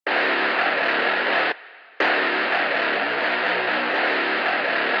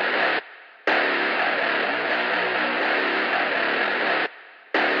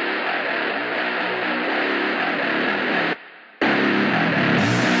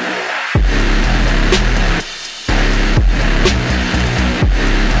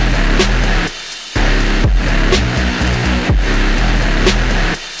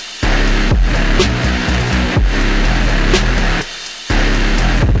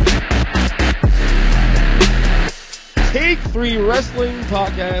3 Wrestling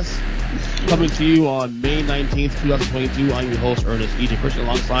Podcast coming to you on May 19th, 2022. I'm your host, Earnest EJ Christian,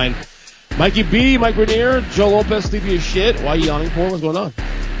 alongside Mikey B, Mike Bernier, Joe Lopez, sleepy as shit. Why are you yawning for? What's going on?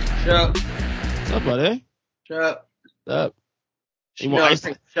 Shut up. What's up, buddy? Shut up. What's up? Any No, more ice?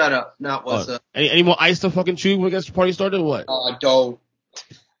 shut up. Not what's up. Any more ice to fucking chew when the party started or what? Don't.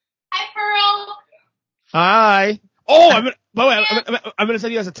 Hi, Pearl. Hi. Oh, by the way, I'm gonna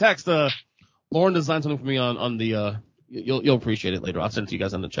send you guys a text. Lauren designed something for me on the, you'll appreciate it later. I'll send it to you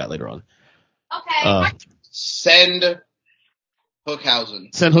guys in the chat later on. Okay. Send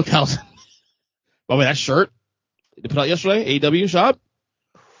Hookhausen. Send Hookhausen. By the way, that shirt they put out yesterday, AEW shop.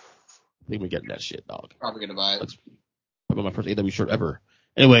 I think we're getting that shit, dog. Probably gonna buy it. That's probably my first AEW shirt ever.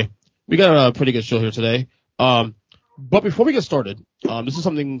 Anyway, we got a pretty good show here today. But before we get started, this is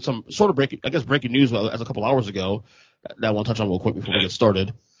some sort of breaking news as a couple hours ago that I want to touch on real quick before we get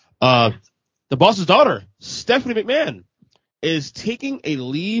started. The boss's daughter, Stephanie McMahon, is taking a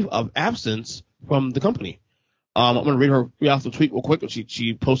leave of absence from the company. I'm going to read off the tweet real quick.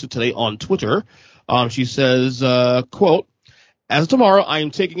 She posted today on Twitter. She says, quote, "As of tomorrow, I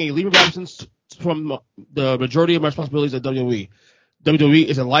am taking a leave of absence from the majority of my responsibilities at WWE. WWE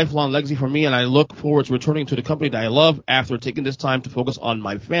is a lifelong legacy for me, and I look forward to returning to the company that I love after taking this time to focus on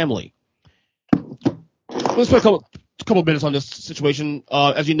my family." Let's spend a couple minutes on this situation.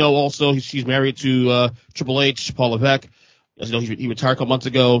 As you know, also, she's married to Triple H, Paul Levesque. As you know, he retired a couple months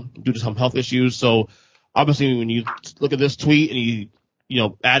ago due to some health issues. So, obviously, when you look at this tweet and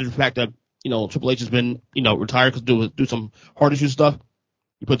you added the fact that, Triple H has been, retired because do some heart issue stuff,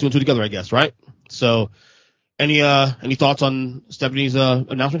 you put two and two together, I guess, right? So, any thoughts on Stephanie's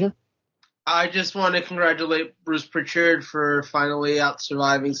announcement here? I just want to congratulate Bruce Pritchard for finally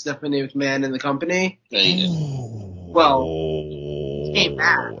out-surviving Stephanie McMahon in the company. Yeah, he did. Well, he came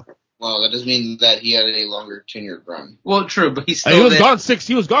back. Well, that doesn't mean that he had a longer tenured run. Well, true, but he's still he was there.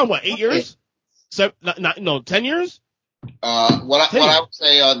 He was gone, what, 8 years? 10 years? What I would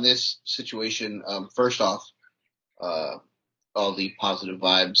say on this situation, first off, all the positive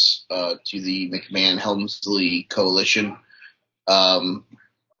vibes to the McMahon Helmsley coalition.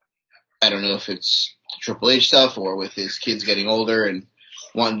 I don't know if it's Triple H stuff or with his kids getting older and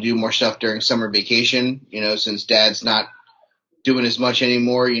wanting to do more stuff during summer vacation. Since Dad's not doing as much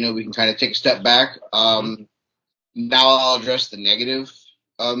anymore, we can kind of take a step back. Now I'll address the negative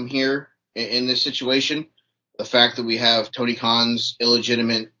here in this situation. The fact that we have Tony Khan's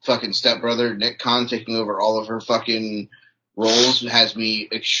illegitimate fucking stepbrother, Nick Khan, taking over all of her fucking roles has me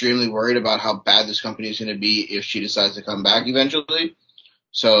extremely worried about how bad this company is going to be if she decides to come back eventually.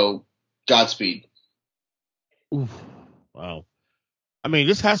 So, Godspeed. Oof. Wow. I mean,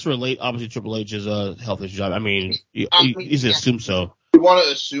 this has to relate, obviously, to Triple H's health issues. I mean, you assume so. We want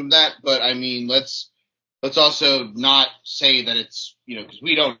to assume that, but I mean, let's also not say that it's, because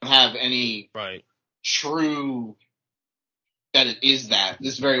we don't have any true that it is that.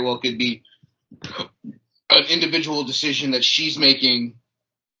 This very well could be an individual decision that she's making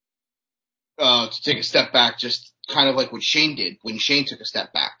to take a step back, just kind of like what Shane did when Shane took a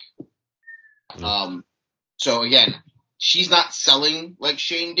step back. So again, she's not selling like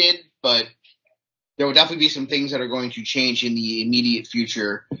Shane did, but there will definitely be some things that are going to change in the immediate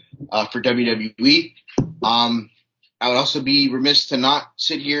future for WWE. I would also be remiss to not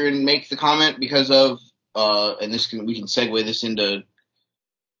sit here and make the comment because of, and we can segue this into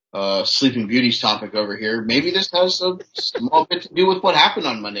Sleeping Beauty's topic over here. Maybe this has a small bit to do with what happened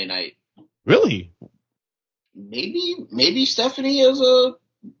on Monday night. Really? Maybe Stephanie, as a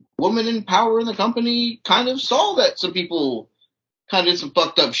woman in power in the company, kind of saw that some people kind of did some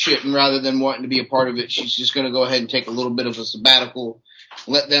fucked up shit, and rather than wanting to be a part of it, she's just going to go ahead and take a little bit of a sabbatical,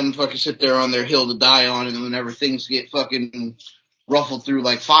 let them fucking sit there on their hill to die on, and whenever things get fucking ruffled through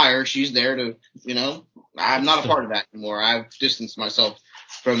like fire, she's there to, I'm not a part of that anymore. I've distanced myself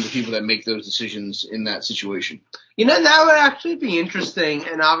from the people that make those decisions in that situation. That would actually be interesting,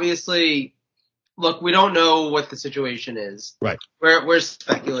 and obviously, look, we don't know what the situation is. Right. We're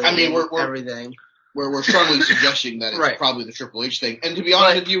speculating. I mean, we're everything. We're strongly suggesting that it's probably the Triple H thing. And to be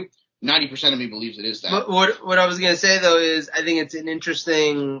honest with you, 90% of me believes it is that. But what I was going to say, though, is I think it's an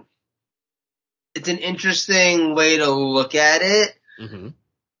interesting way to look at it. Mm-hmm.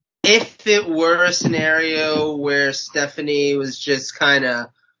 If it were a scenario where Stephanie was just kind of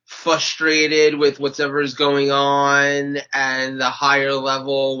frustrated with whatever's going on and the higher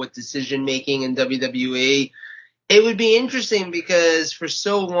level with decision making in WWE, it would be interesting because for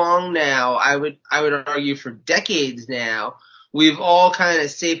so long now, I would argue for decades now, we've all kind of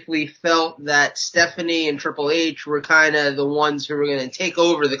safely felt that Stephanie and Triple H were kind of the ones who were going to take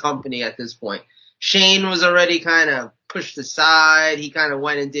over the company at this point. Shane was already kind of pushed aside. He kind of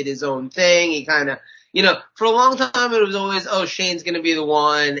went and did his own thing. He kind of, for a long time it was always, oh, Shane's going to be the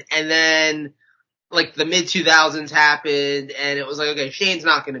one. And then like the mid 2000s happened and it was like, okay, Shane's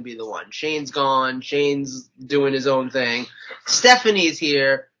not going to be the one. Shane's gone. Shane's doing his own thing. Stephanie's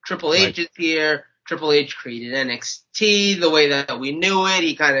here. Triple H is here. Triple H created NXT the way that we knew it.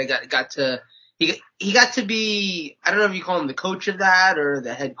 He kind of got to be, I don't know if you call him the coach of that or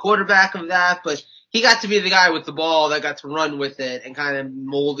the head quarterback of that, but he got to be the guy with the ball that got to run with it and kind of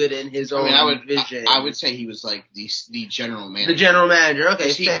mold it in his own vision. I would say he was like the general manager. The general manager,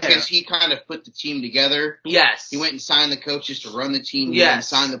 okay. Because he kind of put the team together. Yes. He went and signed the coaches to run the team. He yes. went and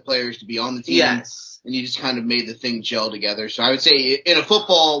signed the players to be on the team. Yes. And he just kind of made the thing gel together. So I would say in a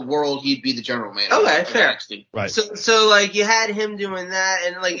football world, he'd be the general manager. Okay, fair. Right. So like you had him doing that,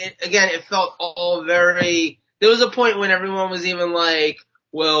 and like it felt all very. There was a point when everyone was even like,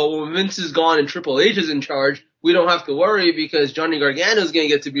 well, when Vince is gone and Triple H is in charge, we don't have to worry because Johnny Gargano's going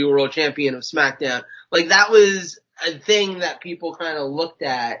to get to be world champion of SmackDown. Like that was a thing that people kind of looked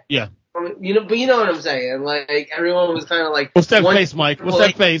at. Yeah. But you know what I'm saying? Like everyone was kind of like, what's that face, Mike? What's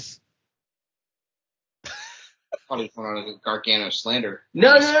that face? Probably on a Gargano slander.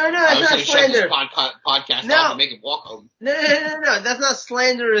 No, that's not slander. Shut this podcast off and make him walk home. No, that's not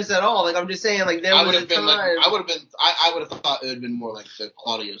slanderous at all. Like I'm just saying, like there was a time. I would have thought it would have been more like the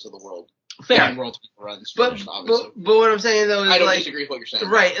Claudios of the world. Fair. World runs but what I'm saying though is I don't like, disagree with what you're saying.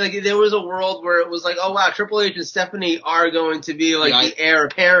 Right, like there was a world where it was like, oh wow, Triple H and Stephanie are going to be like the heir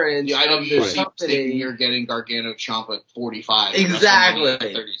apparent of this company. You're getting Gargano Ciampa at 45. Exactly.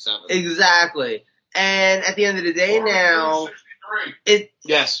 37. Exactly. And at the end of the day now,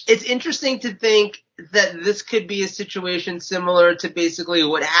 it's interesting to think that this could be a situation similar to basically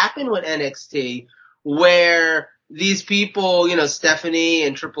what happened with NXT, where these people, Stephanie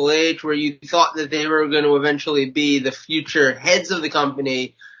and Triple H, where you thought that they were going to eventually be the future heads of the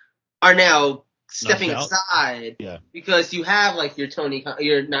company, are now stepping aside. Yeah. Because you have like your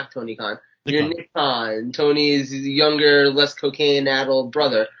not Tony Khan, your Nick Khan, Tony's younger, less cocaine-addled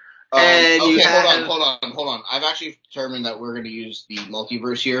brother. And hold on. I've actually determined that we're going to use the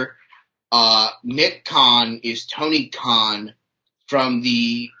multiverse here. Nick Khan is Tony Khan from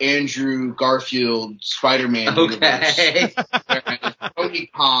the Andrew Garfield Spider-Man universe.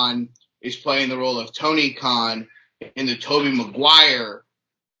 Tony Khan is playing the role of Tony Khan in the Tobey Maguire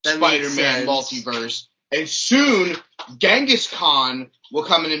Spider-Man multiverse. And soon, Genghis Khan will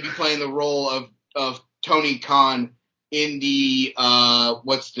come in and be playing the role of Tony Khan in the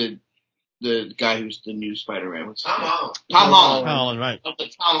what's the guy who's the new Spider-Man? Tom Holland, right? Of the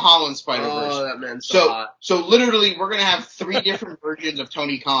Tom Holland Spider-Verse. Oh, that man's so hot. So literally, we're gonna have 3 different versions of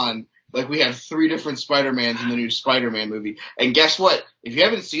Tony Khan. Like we have 3 different Spider-Mans in the new Spider-Man movie. And guess what? If you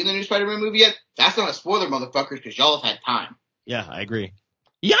haven't seen the new Spider-Man movie yet, that's not a spoiler, motherfuckers, because y'all have had time. Yeah, I agree.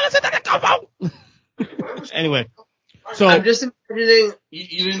 Anyway, so I'm just imagining.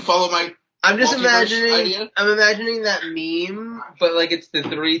 You didn't follow my. I'm just imagining. Idea? I'm imagining that meme, but like it's the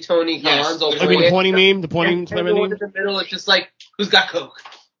 3 Tony Khans. I mean the pointing meme, the pointing Spider-Man meme. In the middle, it's just like, who's got coke?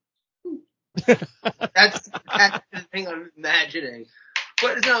 That's the thing I'm imagining.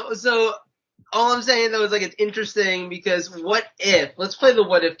 But so all I'm saying though is like it's interesting because what if? Let's play the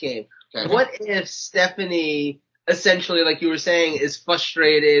what if game. Okay. What if Stephanie essentially, like you were saying, is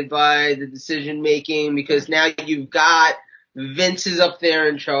frustrated by the decision making because now you've got Vince is up there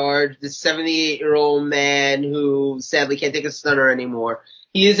in charge, the 78-year-old man who sadly can't take a stunner anymore.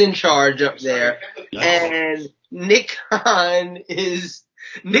 He is in charge up there. And Nick Khan is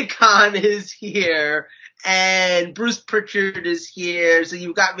here and Bruce Pritchard is here. So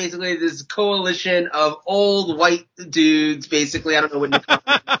you've got basically this coalition of old white dudes, basically. I don't know what Nick Khan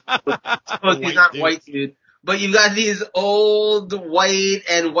is. Suppose he's not white dude. But you've got these old white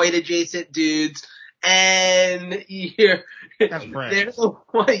and white adjacent dudes. And he's white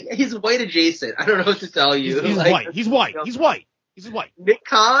adjacent. I don't know what to tell you. He's white. Nick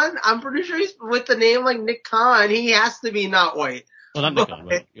Khan? I'm pretty sure he's with the name like Nick Khan. He has to be not white. Well, not Nick Khan,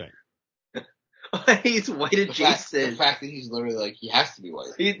 right. He's white adjacent. The fact that he's literally like, he has to be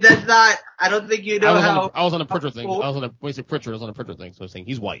white. That's not, I don't think you know I was on a Pritchard thing. I was on a Pritchard thing, so I was saying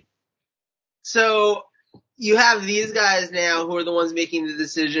he's white. So, you have these guys now who are the ones making the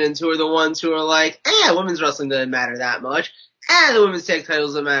decisions, who are the ones who are like, women's wrestling doesn't matter that much. The women's tag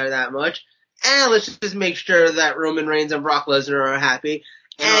titles don't matter that much. Let's just make sure that Roman Reigns and Brock Lesnar are happy.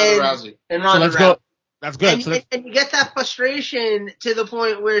 And Ronda Rousey. Go. That's good. And you get that frustration to the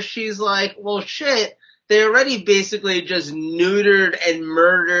point where she's like, well, shit, they already basically just neutered and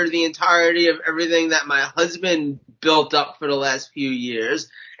murdered the entirety of everything that my husband built up for the last few years.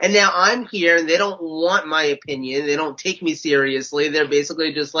 And now I'm here and they don't want my opinion. They don't take me seriously. They're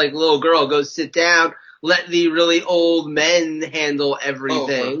basically just like, little girl, go sit down. Let the really old men handle everything.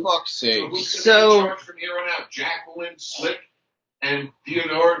 Oh, for fuck's sake. Who's going to be in charge from here on out? Jacqueline, Slick, and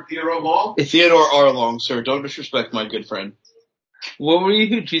Theodore Long? Theodore R. Long, sir. Don't disrespect my good friend. What were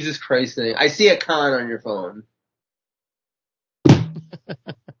you, Jesus Christ, saying? I see a con on your phone.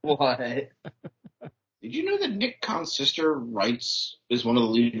 What? Did you know that Nick Khan's sister is one of the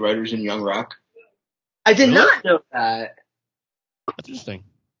lead writers in Young Rock? I did not know that. That's interesting.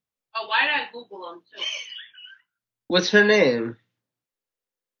 Oh, why did I Google them too? What's her name?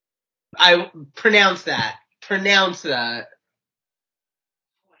 I pronounce that.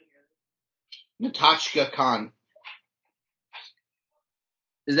 Natasha Khan.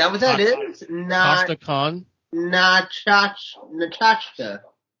 Is that what that is? Costa Khan? Nachachka.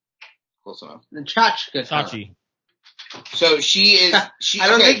 Close enough. Nachachka. Chachi. So she is. I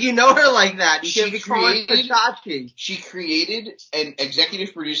don't think you know her like that. You can't be calling her Chachi. She created and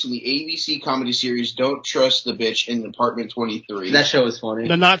executive produced in the ABC comedy series Don't Trust the Bitch in Apartment 23. That show was funny.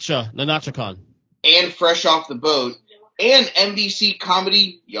 Nanacha Khan. And Fresh Off the Boat. And NBC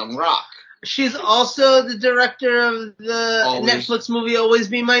comedy Young Rock. She's also the director of the Netflix movie Always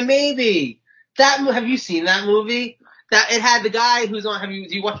Be My Maybe. Have you seen that movie? That it had the guy who's on. Do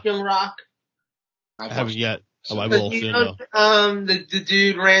you watch Young Rock? I haven't yet. Oh, I will soon though. The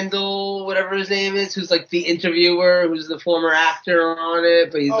dude Randall, whatever his name is, who's like the interviewer, who's the former actor on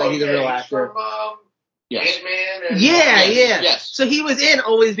it, but he's a real actor. From, yes. Ant-Man Yes. So he was in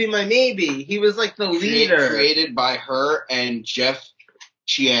Always Be My Maybe. He was like the leader. Created by her and Jeff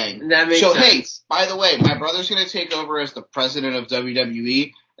Chiang. That makes sense. Hey, by the way, my brother's going to take over as the president of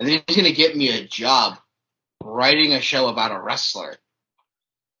WWE, and then he's going to get me a job writing a show about a wrestler.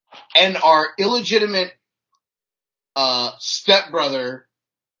 And our illegitimate stepbrother,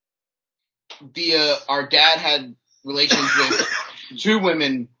 our dad had relations with two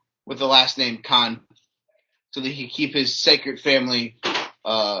women with the last name Khan, so that he could keep his sacred family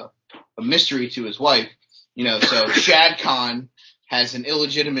a mystery to his wife. So Shad Khan has an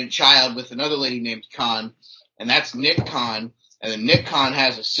illegitimate child with another lady named Khan, and that's Nick Khan. And then Nick Khan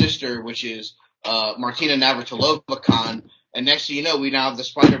has a sister, which is Martina Navratilova Khan. And next thing you know, we now have the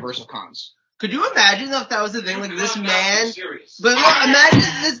Spider-Verse of Khans. Could you imagine if that was the thing? Like this man, but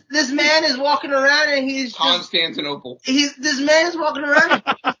imagine this man is walking around and he's Constantinople. This man is walking around and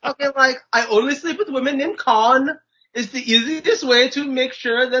he's fucking like, I only sleep with women named Khan. It's the easiest way to make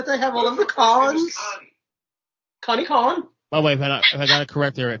sure that I have all of the Khans. Connie Khan. By the way, if I got it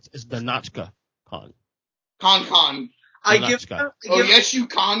correct there, it's the Nachka Khan. Khan. Yes, you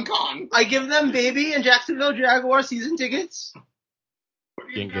Khan. I give them Baby and Jacksonville Jaguar season tickets.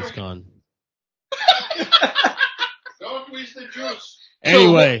 Genghis Khan. Don't waste the juice.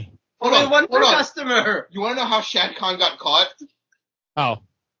 Anyway. Only one per customer. You want to know how Shad Khan got caught? How?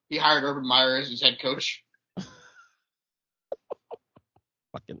 He hired Urban Meyer as his head coach.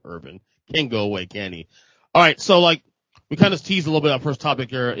 Fucking Urban. Can't go away, can he? All right, so we kind of teased a little bit our first topic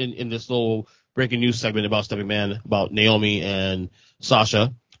here in this little breaking news segment about Stephanie McMahon, about Naomi and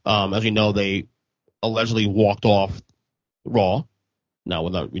Sasha. As you know, they allegedly walked off Raw. Now,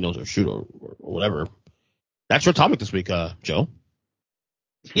 whether we know it's a shoot or whatever. That's your topic this week, Joe.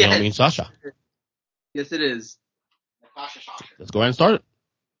 Yes. Naomi and Sasha. Yes, it is. Let's go ahead and start it.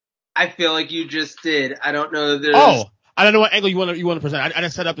 I feel like you just did. I don't know if there's... Oh, I don't know what angle you want to present. I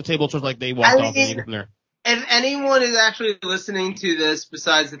just set up the table towards they walked off and you go from there. If anyone is actually listening to this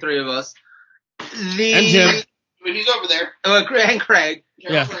besides the three of us, and Jim. He's over there. And Craig.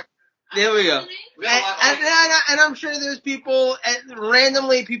 Yeah. There we go. And I'm sure there's people,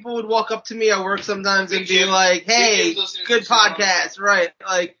 randomly people would walk up to me at work sometimes and be like, hey, good podcast, right?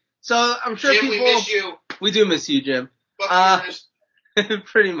 So I'm sure Jim, people... we miss you. We do miss you, Jim.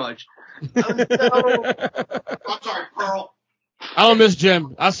 Pretty much. I'm sorry, Pearl. I don't miss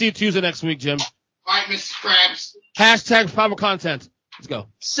Jim. I'll see you Tuesday next week, Jim. All right, Mrs. Krabs. Hashtag private content. Let's go.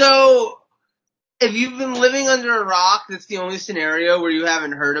 So, if you've been living under a rock, that's the only scenario where you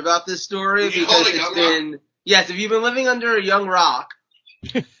haven't heard about this story. Because it's been... Yes, if you've been living under a young rock,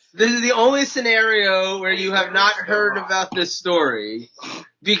 this is the only scenario where you have not heard about this story.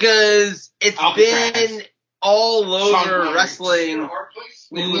 Because it's been all over wrestling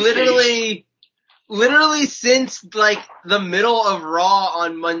literally since the middle of Raw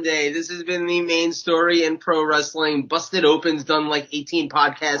on Monday. This has been the main story in pro wrestling. Busted Open's done 18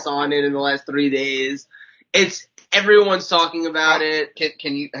 podcasts on it in the last 3 days. It's Everyone's talking about it.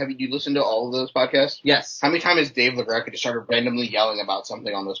 Can you listened to all of those podcasts? Yes. How many times has Dave LaGreca just started randomly yelling about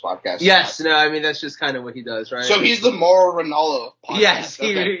something on those podcasts? Yes. No, I mean, that's just kind of what he does, right? So he's the Mauro Ranallo of podcasts. Yes,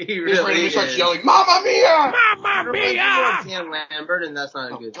 he Just really randomly starts is. yelling, "Mamma mia!" Mamma Reminds me mia! of Dan Lambert, and that's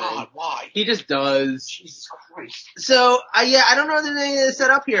not a good God, thing. why? He just does. Jesus Christ. So, I don't know what they're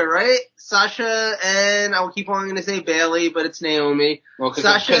set up here, right? Sasha and I'll keep on going to say Bailey, but it's Naomi. Well,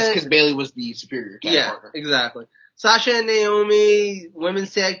 Sasha- because Bailey was the superior tag partner. Exactly. Sasha and Naomi,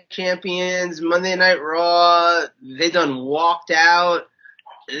 women's tag champions, Monday Night Raw. They done walked out.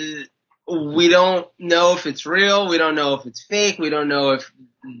 We don't know if it's real. We don't know if it's fake. We don't know if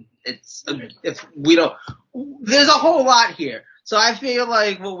there's a whole lot here. So I feel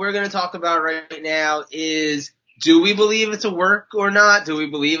like what we're going to talk about right now is, do we believe it's a work or not? Do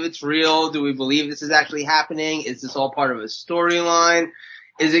we believe it's real? Do we believe this is actually happening? Is this all part of a storyline?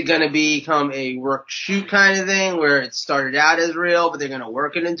 Is it going to become a work shoot kind of thing where it started out as real, but they're going to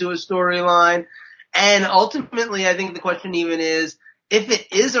work it into a storyline? And ultimately, I think the question even is, if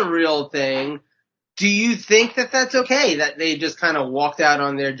it is a real thing, do you think that that's okay, that they just kind of walked out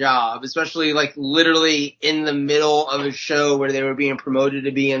on their job, especially like literally in the middle of a show where they were being promoted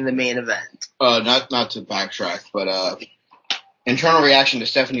to be in the main event? Not to backtrack, but internal reaction to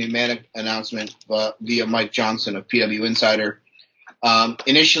Stephanie McMahon announcement via Mike Johnson of PW Insider.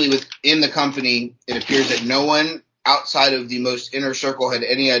 Initially within the company, it appears that no one outside of the most inner circle had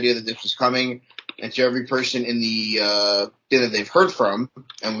any idea that this was coming. And to every person in the that they've heard from,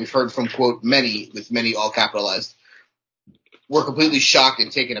 and we've heard from, quote, many, with many all capitalized, were completely shocked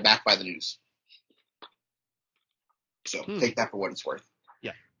and taken aback by the news. So take that for what it's worth.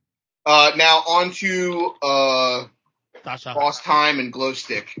 Yeah. Now on to Sasha. Boss Time and Glow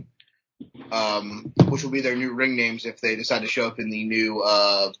Stick, which will be their new ring names if they decide to show up in the new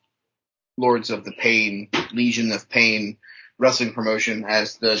Lords of the Pain, Legion of Pain wrestling promotion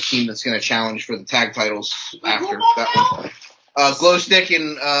as the team that's going to challenge for the tag titles after that one. Glow Stick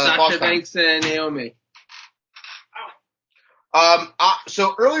and Boss Sasha Time. Banks and Naomi.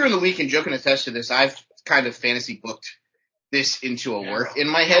 So earlier in the week, and Joe can attest to this, I've kind of fantasy booked this into a work in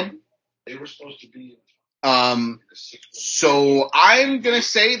my head. They were supposed to be. So I'm going to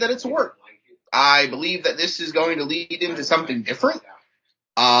say that it's a work. I believe that this is going to lead into something different.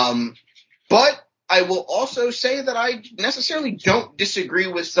 But I will also say that I necessarily don't disagree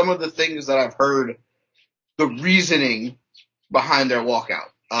with some of the things that I've heard, the reasoning behind their walkout.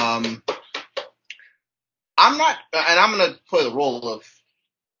 I'm not, and I'm going to play the role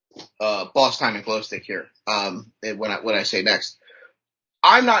of Boss Time and Glow Stick here when I say next.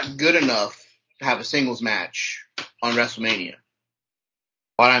 I'm not good enough to have a singles match on WrestleMania,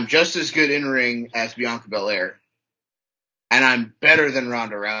 but I'm just as good in ring as Bianca Belair, and I'm better than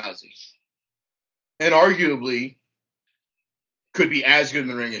Ronda Rousey. And arguably could be as good in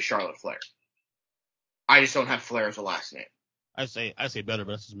the ring as Charlotte Flair. I just don't have Flair as a last name. I say better,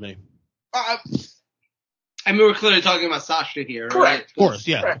 but that's just me. I mean, we're clearly talking about Sasha here, right? Correct. Of course,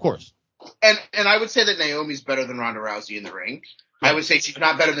 yeah, Correct. of course. And I would say that Naomi's better than Ronda Rousey in the ring. I would say she's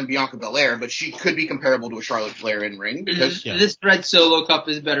not better than Bianca Belair, but she could be comparable to a Charlotte Flair in ring because This Red Solo Cup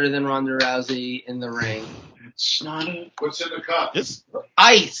is better than Ronda Rousey in the ring. it's not a What's in the cup? It's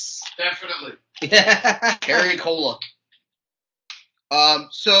Ice. Definitely. Cherry Cola.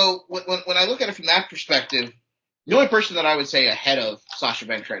 So when I look at it from that perspective, the only person that I would say ahead of Sasha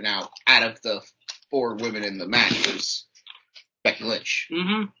Banks right now, out of the 4 women in the match, is Becky Lynch.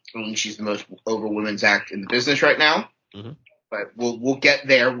 Mm-hmm. I mean, she's the most over women's act in the business right now. Mhm. But we'll get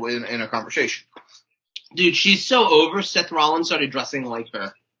there in a conversation. Dude, she's so over. Seth Rollins started dressing like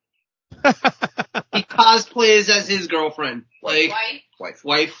her. He cosplays as his girlfriend, like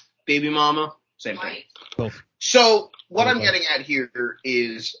wife, baby mama. Same thing. White. both. So what I'm Okay. getting at here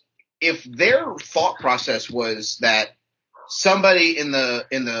is if their thought process was that somebody in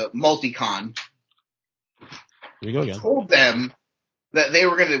the multi-con Here we go again. told them that they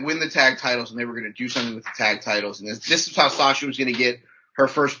were going to win the tag titles and they were going to do something with the tag titles, and this is how Sasha was going to get her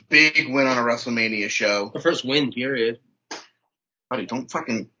first big win on a WrestleMania show. Her first win, period. Buddy, don't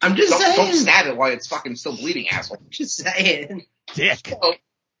fucking I'm just don't saying. stab it while it's fucking still bleeding, asshole. Just saying. Dick. So,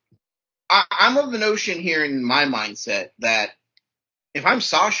 I'm of the notion here in my mindset that if I'm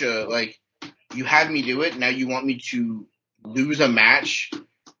Sasha, like, you had me do it, now you want me to lose a match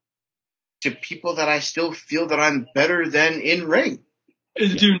to people that I still feel that I'm better than in ring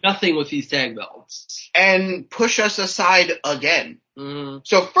Do nothing with these tag belts. and push us aside again. Mm.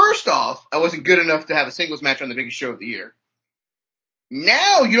 So first off, I wasn't good enough to have a singles match on the biggest show of the year.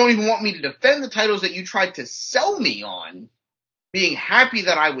 Now you don't even want me to defend the titles that you tried to sell me on, being happy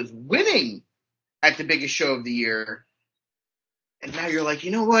that I was winning at the biggest show of the year. And now you're like,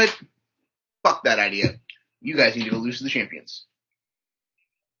 you know what? Fuck that idea. You guys need to go lose to the champions.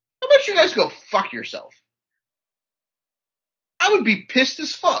 How about you guys go fuck yourself? I would be pissed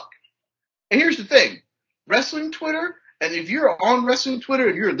as fuck. And here's the thing. Wrestling Twitter, and if you're on wrestling Twitter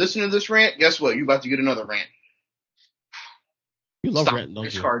and you're listening to this rant, guess what? You're about to get another rant. You love Stop ranting, with the don't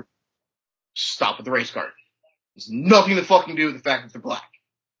race you? card. Stop with the race card. It's nothing to fucking do with the fact that they're black.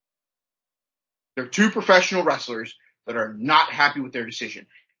 They're two professional wrestlers that are not happy with their decision.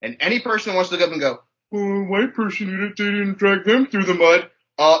 And any person that wants to look up and go, oh, white person, they didn't drag them through the mud.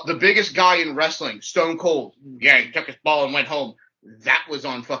 The biggest guy in wrestling, Stone Cold. Yeah, he took his ball and went home. That was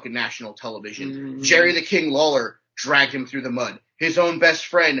on fucking national television. Mm-hmm. Jerry the King Lawler dragged him through the mud. His own best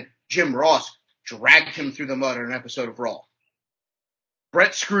friend, Jim Ross, dragged him through the mud on an episode of Raw.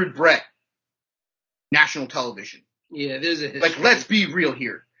 Brett screwed Brett. National television. Yeah, there's a history. Like, let's be real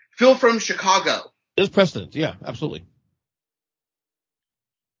here. Phil from Chicago. There's precedent. Yeah, absolutely.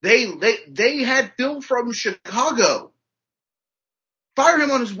 They had Phil from Chicago fire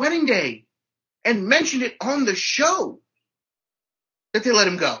him on his wedding day and mentioned it on the show that they let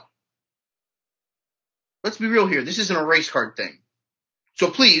him go. Let's be real here. This isn't a race card thing. So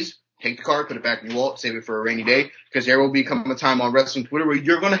please, take the card, put it back in your wallet, save it for a rainy day, because there will become a time on wrestling Twitter where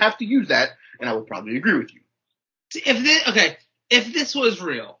you're going to have to use that, and I will probably agree with you. See, if this was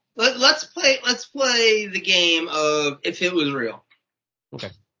real, let's play the game of if it was real. Okay.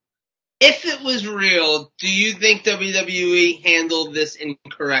 If it was real, do you think WWE handled this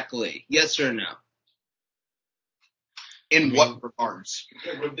incorrectly? Yes or no? In what regards?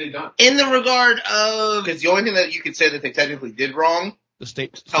 Okay, what have they done? In the regard of, Because the only thing that you could say that they technically did wrong, The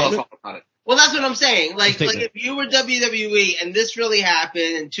state. tell us statement? all about it. well, that's what I'm saying. Like Statement. if you were WWE and this really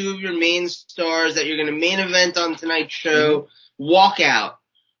happened, and two of your main stars that you're going to main event on tonight's show walk out,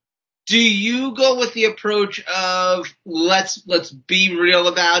 do you go with the approach of let's be real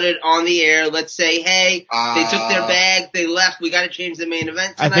about it on the air? Let's say, hey, they took their bag, they left. We got to change the main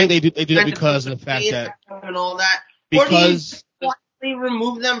event tonight. I think they do that because of the fact that and all that. because Or do you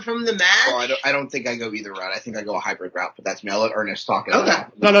remove them from the match? Well, I don't think I go either route. I think I go a hybrid route, but that's me. I'll let Ernest talk. Okay.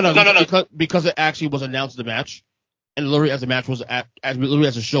 no. Because it actually was announced in the match, and literally as the match was as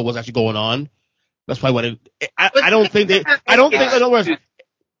the show was actually going on. That's probably what I don't think they. I don't think. In other words,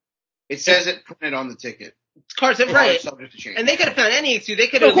 It says it printed on the ticket. Carson, It's right. subject to change. And they could have found any excuse. They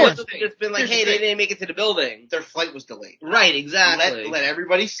could have Of course. just been like, Here's the hey, they thing. didn't make it to the building. Their flight was delayed. Right, exactly. Let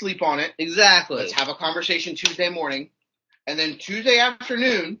everybody sleep on it. Exactly. Let's have a conversation Tuesday morning. And then Tuesday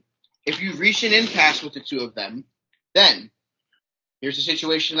afternoon, if you reach an impasse with the two of them, then here's the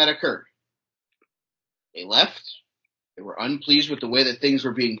situation that occurred. They left. They were unpleased with the way that things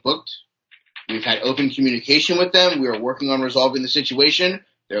were being booked. We've had open communication with them. We are working on resolving the situation.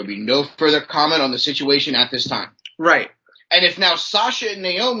 There will be no further comment on the situation at this time. Right. And if now Sasha and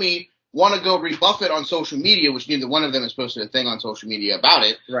Naomi want to go rebuff it on social media, which neither one of them has posted a thing on social media about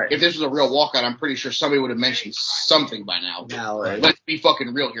it, Right. if this was a real walkout, I'm pretty sure somebody would have mentioned something by now. Valid. Let's be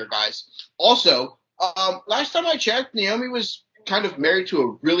fucking real here, guys. Also, last time I checked, Naomi was kind of married to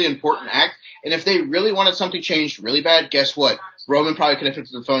a really important act, and if they really wanted something changed really bad, guess what? Roman probably could have picked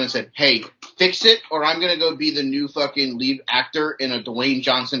up the phone and said, hey, fix it, or I'm going to go be the new fucking lead actor in a Dwayne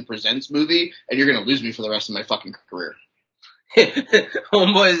Johnson Presents movie, and you're going to lose me for the rest of my fucking career.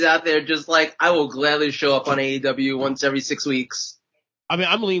 Homeboys out there just like, I will gladly show up on AEW once every 6 weeks. I mean,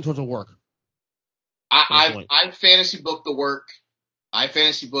 I'm leaning towards the work. I've fantasy booked the work. I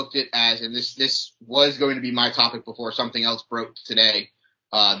fantasy booked it as, and this was going to be my topic before something else broke today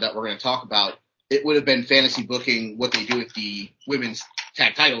that we're going to talk about. It would have been fantasy booking what they do with the women's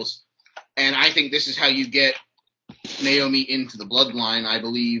tag titles. And I think this is how you get Naomi into the bloodline. I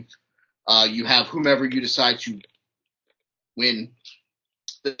believe you have whomever you decide to win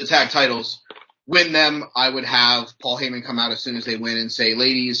the tag titles, win them. I would have Paul Heyman come out as soon as they win and say,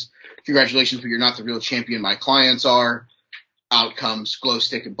 ladies, congratulations, but you're not the real champion. My clients are. Out comes Glow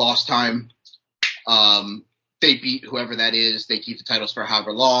Stick and Boss Time. They beat whoever that is. They keep the titles for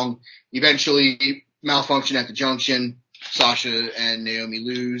however long. Eventually, malfunction at the junction. Sasha and Naomi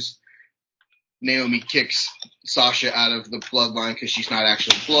lose. Naomi kicks Sasha out of the bloodline because she's not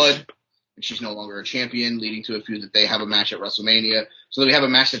actually blood. And she's no longer a champion, leading to a feud that they have a match at WrestleMania. So that we have a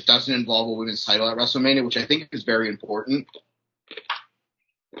match that doesn't involve a women's title at WrestleMania, which I think is very important.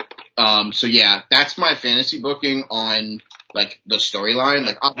 So yeah, that's my fantasy booking on like the storyline.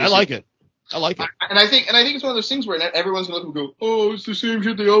 Like I like it. And I think it's one of those things where everyone's gonna look and go, oh, it's the same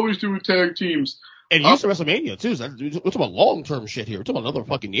shit they always do with tag teams. And used to WrestleMania too. So we're talking about long-term shit here. We're talking about another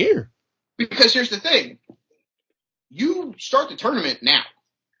fucking year. Because here's the thing. You start the tournament now.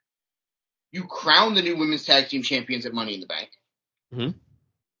 You crown the new women's tag team champions at Money in the Bank. Mm-hmm.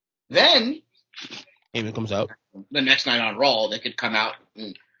 Then Heyman comes out. the next night on Raw, they could come out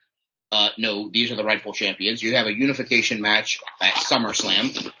and, no, these are the rightful champions. You have a unification match at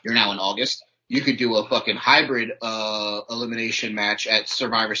SummerSlam. You're now in August. You could do a fucking hybrid elimination match at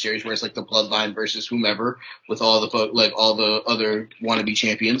Survivor Series where it's like the Bloodline versus whomever with all the other wannabe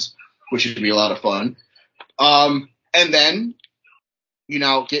champions, which would be a lot of fun. And then you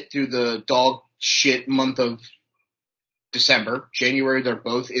now get through the dog shit month of December. January, they're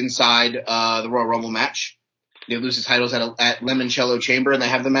both inside the Royal Rumble match. They lose the titles at Limoncello Chamber, and they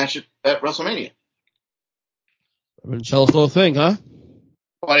have the match at WrestleMania. Limoncello's little thing, huh?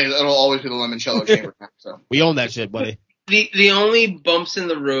 But it'll always be the Limoncello Chamber match. So We own that shit, buddy. The only bumps in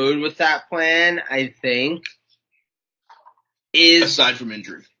the road with that plan, I think, is aside from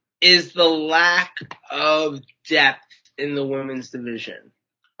injury, is the lack of depth in the women's division.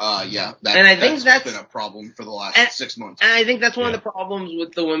 Yeah, and I think that's been a problem for the last 6 months. And I think that's one of the problems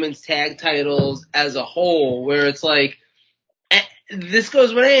with the women's tag titles as a whole, where it's like, this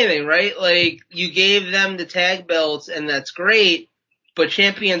goes with anything, right? Like, you gave them the tag belts, and that's great, but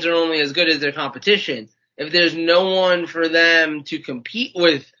champions are only as good as their competition. If there's no one for them to compete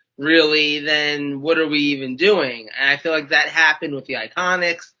with, really, then what are we even doing? And I feel like that happened with the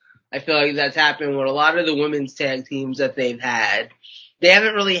Iconics. I feel like that's happened with a lot of the women's tag teams that they've had. They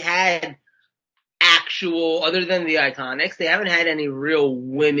haven't really had actual, other than the Iconics, they haven't had any real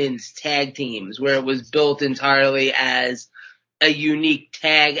women's tag teams where it was built entirely as a unique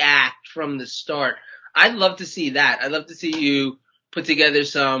tag act from the start. I'd love to see that. I'd love to see you put together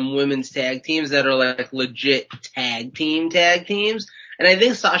some women's tag teams that are like legit tag teams. And I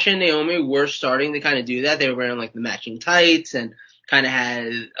think Sasha and Naomi were starting to kind of do that. They were wearing like the matching tights and kind of had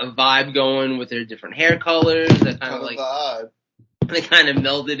a vibe going with their different hair colors. That kind of like vibe. They kind of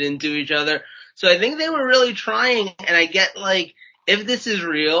melded into each other. So I think they were really trying, and I get, like, if this is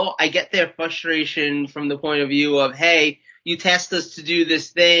real, I get their frustration from the point of view of, hey, you tasked us to do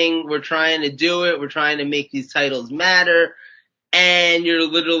this thing, we're trying to do it, we're trying to make these titles matter, and you're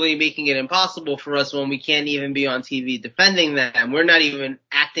literally making it impossible for us when we can't even be on TV defending them. We're not even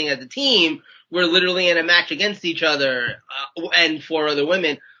acting as a team. We're literally in a match against each other and 4 other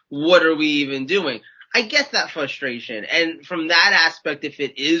women. What are we even doing? I get that frustration. And from that aspect, if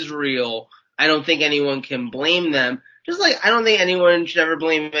it is real, I don't think anyone can blame them. Just like I don't think anyone should ever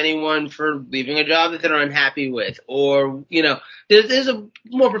blame anyone for leaving a job that they're unhappy with. Or, you know, there's a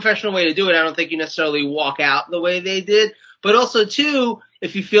more professional way to do it. I don't think you necessarily walk out the way they did. But also, too,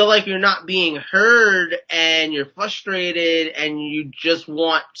 if you feel like you're not being heard and you're frustrated and you just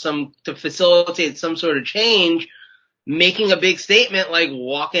want to facilitate some sort of change, making a big statement like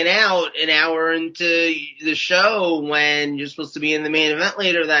walking out an hour into the show when you're supposed to be in the main event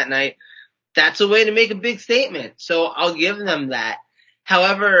later that night, that's a way to make a big statement. So I'll give them that.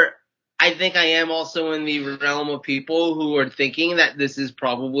 However, I think I am also in the realm of people who are thinking that this is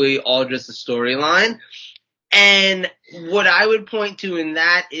probably all just a storyline. And what I would point to in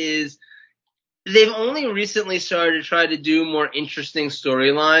that is they've only recently started to try to do more interesting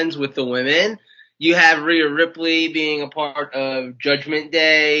storylines with the women. You have Rhea Ripley being a part of Judgment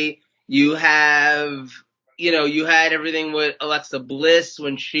Day. You have, you had everything with Alexa Bliss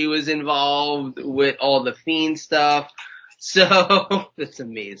when she was involved with all the Fiend stuff. So that's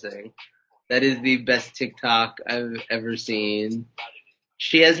amazing. That is the best TikTok I've ever seen.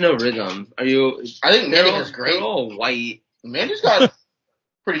 She has no rhythm. I think Mandy's great. They're all white. Mandy's got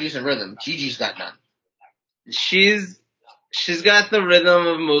pretty decent rhythm. Gigi's got none. She's got the rhythm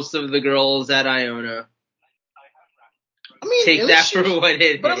of most of the girls at Iona. I mean, take that for what it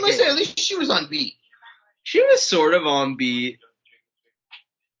is. But I'm gonna say, at least she was on beat. She was sort of on beat.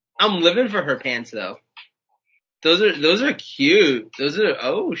 I'm living for her pants though. Those are cute.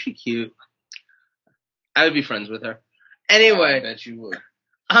 She cute. I would be friends with her. Anyway. I bet you would.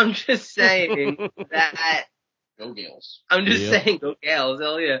 I'm just saying that. Go Gales. I'm just saying go Gales,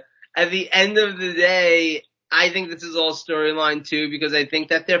 hell yeah. At the end of the day, I think this is all storyline too, because I think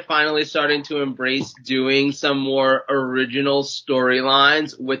that they're finally starting to embrace doing some more original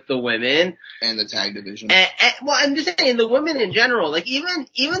storylines with the women. And the tag division. Well, I'm just saying the women in general, like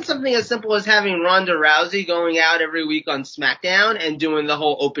even something as simple as having Ronda Rousey going out every week on SmackDown and doing the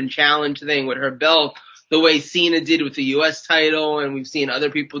whole open challenge thing with her belt, the way Cena did with the U.S. title, and we've seen other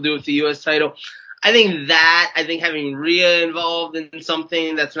people do with the U.S. title. I think having Rhea involved in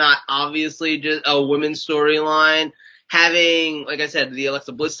something that's not obviously just a women's storyline, having, like I said, the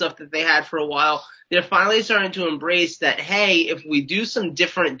Alexa Bliss stuff that they had for a while, they're finally starting to embrace that, hey, if we do some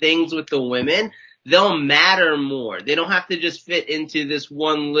different things with the women, they'll matter more. They don't have to just fit into this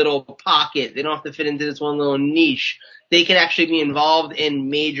one little pocket. They don't have to fit into this one little niche. They can actually be involved in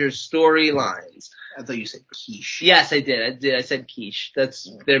major storylines. I thought you said quiche. Yes, I did. I said quiche.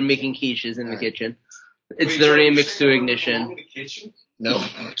 They're making quiches in the kitchen. It's Wait, the so remix you're to saying Ignition. in the kitchen? No,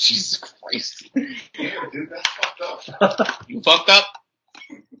 Jesus Christ. Yeah, dude, that's fucked up. You fucked up.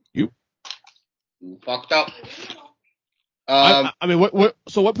 You fucked up. I mean,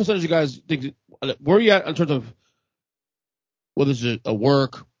 what percentage you guys think? Where are you at in terms of whether it's a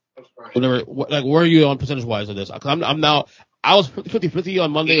work, whatever? Where are you on percentage wise of this? I was 50-50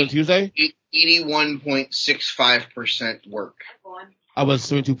 on Monday and Tuesday. 81.65% work. I was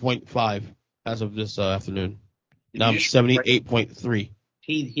 72.5 as of this afternoon. Now I'm 78.3.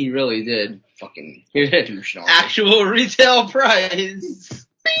 He really did. Fucking He did. douche. Actual retail price.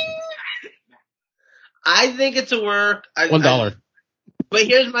 I think it's a work. $1. But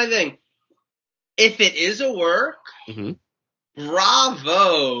here's my thing. If it is a work,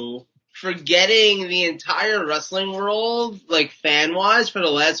 bravo for getting the entire wrestling world, like fan-wise, for the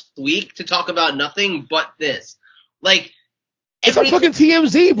last week to talk about nothing but this. Like, it's on fucking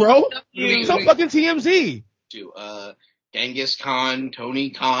TMZ, bro. It's on You, fucking TMZ. To Genghis Khan,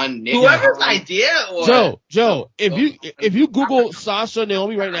 Tony Khan, Nick whoever's Khan. idea it was. Joe, if you Google Sasha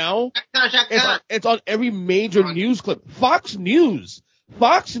Naomi right now, it's on every major news clip. Fox News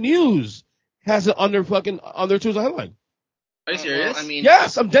has it on their Tuesday headline. Are you serious? I mean,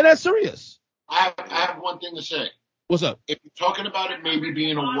 Yes, I'm dead ass serious. I have one thing to say. What's up? If you're talking about it maybe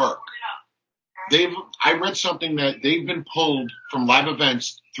being a work, I read something that they've been pulled from live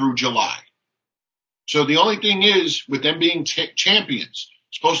events through July. So the only thing is, with them being champions,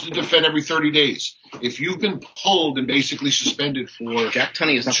 supposed to defend every 30 days. If you've been pulled and basically suspended for Jack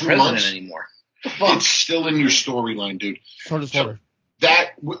Tunney is not 2 president months, anymore. it's still in your storyline, dude. Short as water.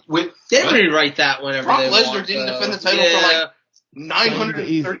 That with They rewrite that whenever Brock they Lesnar want. didn't though. defend the title for like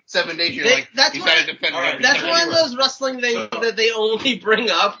 937 days. You're like, That's he's why- got to defend it. That's one of those wrestling things that they only bring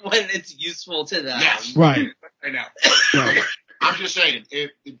up when it's useful to them. Yes. Right. I know. Right. I'm just saying.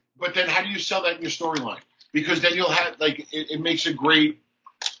 But then how do you sell that in your storyline? Because then you'll have it makes a great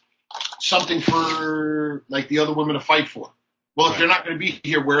something for like the other women to fight for. Well, if they're not going to be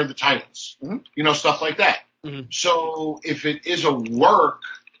here, where are the titles? Mm-hmm. Stuff like that. Mm-hmm. So if it is a work,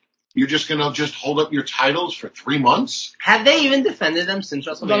 you're just going to just hold up your titles for 3 months? Have they even defended them since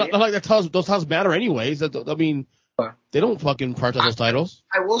WrestleMania? Not like those titles matter anyways. I mean, they don't fucking prioritize those titles.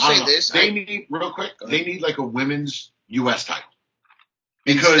 I will say this. They need, real quick, they need like a women's U.S. title.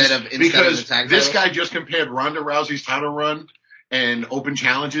 Instead of Because the tag this titles? guy just compared Ronda Rousey's title run and open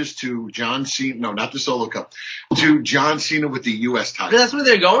challenges to John Cena. No, not the Solo Cup. To John Cena with the U.S. title. That's what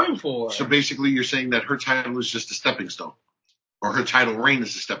they're going for. So basically, you're saying that her title is just a stepping stone, or her title reign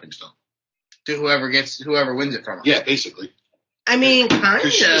is a stepping stone. To whoever wins it from her. Yeah, basically. I mean, kind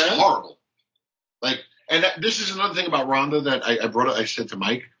Because she is of. horrible. And this is another thing about Ronda that I brought up. I said to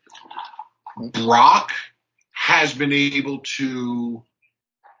Mike, Brock has been able to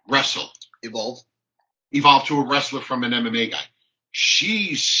wrestle, Evolve to a wrestler from an MMA guy.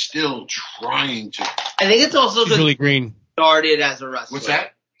 She's still trying to. I think it's also She's really green. started as a wrestler. What's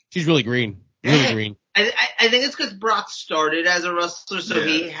that? She's really green. Really green. I think it's because Brock started as a wrestler, so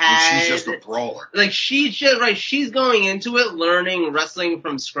he And had. she's just a brawler. Like, she's just, right, she's going into it learning wrestling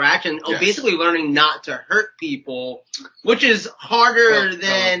from scratch and Yes. basically learning not to hurt people, which is harder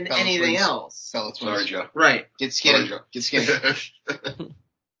than Bella anything Twins. else. Sorry, Sorry, Joe. Right. Get skinny. Sorry, Joe. Get skinny.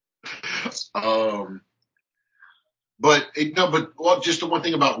 But just the one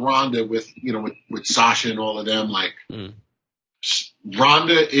thing about Ronda with Sasha and all of them, like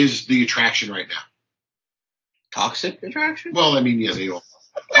Ronda is the attraction right now. Toxic attraction? Well, I mean, yeah, they all.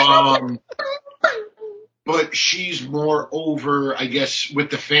 But she's more over, I guess,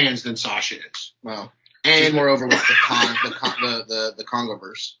 with the fans than Sasha is. Wow. And She's more over with the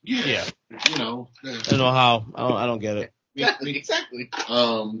Congoverse. Yeah. I I don't know how. I don't get it. Yeah, exactly.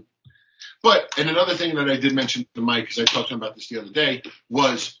 But another thing that I did mention to Mike, because I talked to him about this the other day,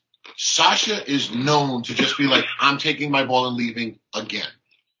 was Sasha is known to just be like, I'm taking my ball and leaving again.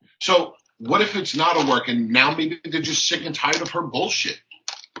 So what if it's not a work and now maybe they're just sick and tired of her bullshit?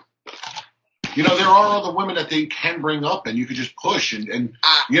 There are other women that they can bring up and you could just push and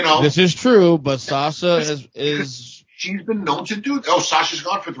This is true, but Sasha is she's been known to do it. Oh, Sasha's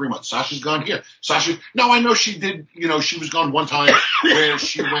gone for 3 months. Sasha's gone here. No, I know she did, she was gone one time where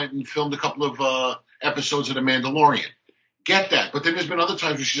she went and filmed a couple of episodes of The Mandalorian. Get that. But then there's been other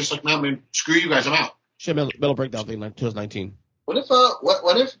times where she's just like, no, man, screw you guys, I'm out. she had a metal breakdown thing in 2019. What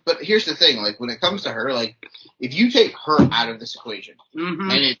if, but here's the thing, like, when it comes to her, like, if you take her out of this equation,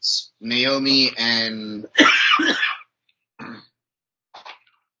 and it's Naomi and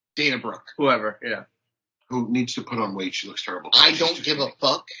Dana Brooke. Whoever, yeah. Who needs to put on weight? She looks terrible. I don't give a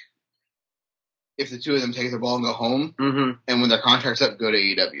fuck if the two of them take the ball and go home, and when their contract's up, go to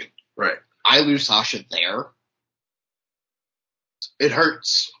AEW. Right. I lose Sasha there. It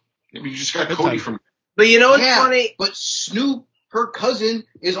hurts. Maybe you just got Cody from... But you know what's funny? But Snoop, her cousin,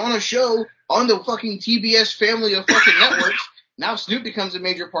 is on a show on the fucking TBS family of fucking networks. Now Snoop becomes a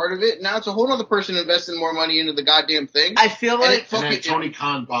major part of it. Now it's a whole other person investing more money into the goddamn thing. I feel like... And then Tony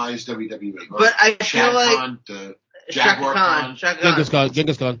Khan buys WWE. Right? But I feel like... Khan, the Jaguar Khan. Genghis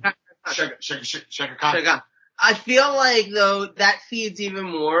Khan. Shaka Khan. I feel like, though, that feeds even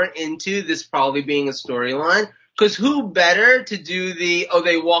more into this probably being a storyline. Because who better to do the,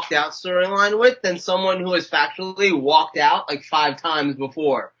 they walked out storyline with than someone who has factually walked out like 5 times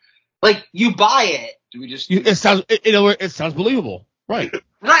before? Like, you buy it. Do we just... It sounds believable. Right.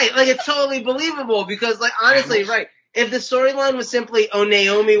 Right, like it's totally believable because, like, honestly, right, if the storyline was simply,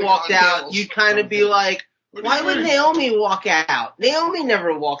 Naomi walked out, you'd kind of be like, why would Naomi walk out? Naomi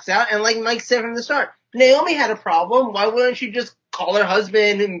never walks out, and like Mike said from the start, Naomi had a problem. Why wouldn't you just call her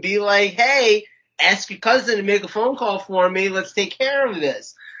husband and be like, hey, ask your cousin to make a phone call for me, let's take care of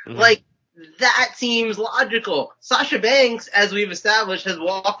this. Like, that seems logical. Sasha Banks, as we've established, has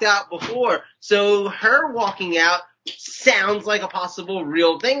walked out before, so her walking out sounds like a possible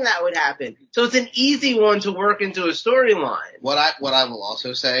real thing that would happen. So it's an easy one to work into a storyline. What I will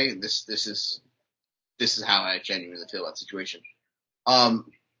also say, this is how I genuinely feel about the situation.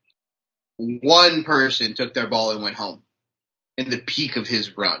 One person took their ball and went home in the peak of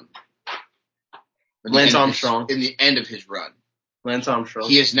his run. Lance Armstrong. In the end of his run. Lance Armstrong.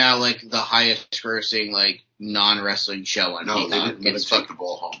 He is now like the highest grossing like non-wrestling show on No, TV. they didn't let him take the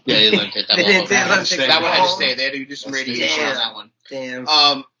ball home. Yeah, they let him take that ball home. That one had to stay. They had to do some radiation on that one.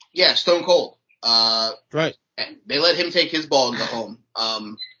 Damn. Yeah, Stone Cold. Right. They let him take his ball and go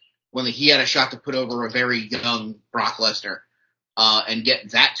home. When he had a shot to put over a very young Brock Lesnar, and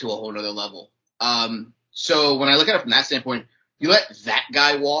get that to a whole nother level. So when I look at it from that standpoint, you let that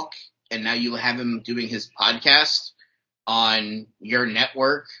guy walk, and now you have him doing his podcast on your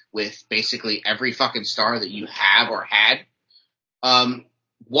network with basically every fucking star that you have or had.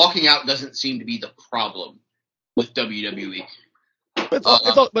 Walking out doesn't seem to be the problem with WWE. But it's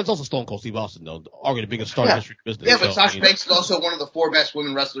also Stone Cold Steve Austin, though, arguably the biggest star in history of business. Yeah, but Sasha Banks is also one of the 4 best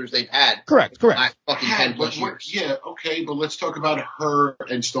women wrestlers they've had. Correct. Last fucking 10 plus years. Yeah, okay, but let's talk about her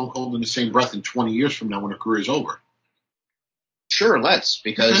and Stone Cold in the same breath in 20 years from now when her career is over. Sure,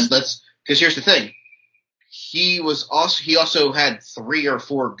 because here's the thing. He also had 3 or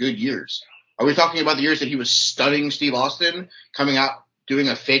 4 good years. Are we talking about the years that he was stunning Steve Austin, coming out doing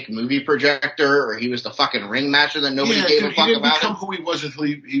a fake movie projector, or he was the fucking ring master that nobody gave a fuck about? He didn't become who he was until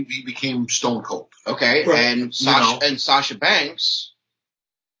he became Stone Cold. Okay, right. And Sasha Banks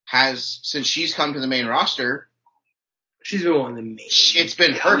has, since she's come to the main roster, she's been one of the main. It's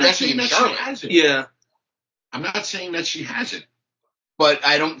been her, Becky, and Charlotte. Yeah. I'm not saying that she hasn't. But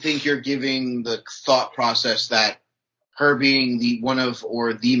I don't think you're giving the thought process that her being the one of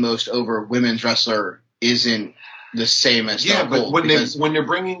or the most over women's wrestler isn't the same as Stone Cold. But when they're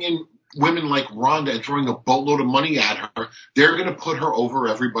bringing in women like Ronda and throwing a boatload of money at her, they're going to put her over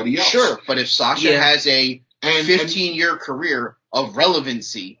everybody else. Sure, but if Sasha has a 15-year career of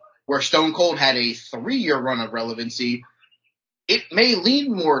relevancy, where Stone Cold had a 3-year run of relevancy, it may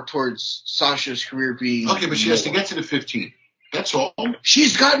lean more towards Sasha's career being okay, but she has to get to the 15. That's all.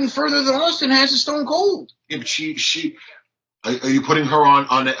 She's gotten further than Austin has to Stone Cold. Yeah, but she are you putting her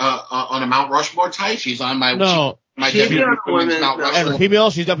on a Mount Rushmore type? She's on my she's Mount Rushmore. As a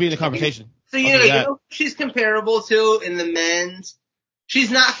female, she's definitely in the conversation. So you know she's comparable to in the men's.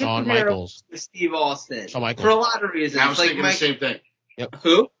 She's not comparable to Steve Austin for a lot of reasons. I was thinking the same thing. Yep.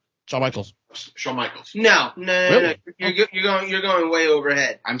 Who? Shawn Michaels. No. Really? You're going way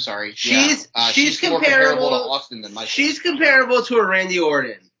overhead. I'm sorry. She's more comparable to Austin than Michaels. She's comparable to a Randy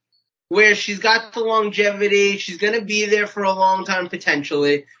Orton, where she's got the longevity. She's going to be there for a long time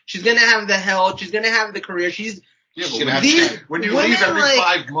potentially. She's going to have the health. She's going to have the career. When you leave every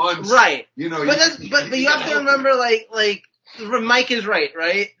 5 months, right? You know, but you have to remember, like Mike is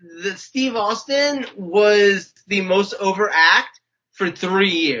right? The Steve Austin was the most over act for 3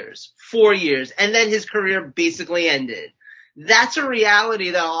 years, 4 years, and then his career basically ended. That's a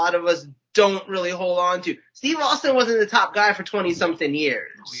reality that a lot of us don't really hold on to. Steve Austin wasn't the top guy for 20-something years.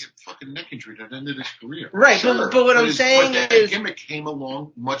 He had a fucking neck injury that ended his career. Right, sure. but what I'm saying is... gimmick came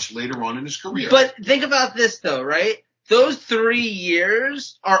along much later on in his career. But think about this, though, right? those 3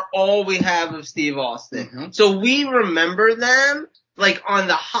 years are all we have of Steve Austin. Mm-hmm. So we remember them like on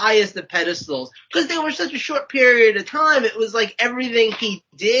the highest of pedestals because they were such a short period of time. It was like everything he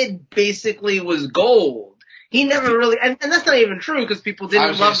did basically was gold. He never really, and that's not even true because people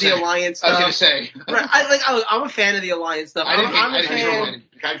didn't love the Alliance stuff. I was going to say. Right, I'm a fan of the Alliance stuff. I'm a fan.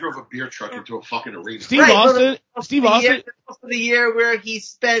 The guy drove a beer truck into a fucking arena. Steve Austin. The year where he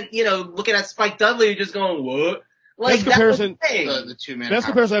spent, looking at Spike Dudley just going, what? Like, best comparison. The two-man. Best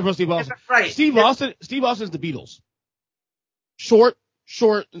comparison ever for Steve Austin. Right. Steve Austin's the Beatles. Short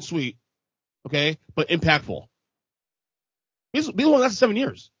and sweet. Okay? But impactful. Beatles lasted 7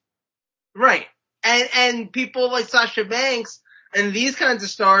 years. Right. And people like Sasha Banks and these kinds of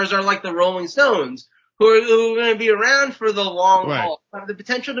stars are like the Rolling Stones, who are going to be around for the long haul, have the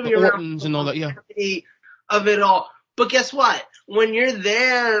potential to be around Ortons and all that, yeah. Of it all. But guess what? When you're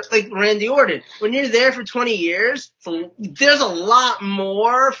there, like Randy Orton, when you're there for 20 years, there's a lot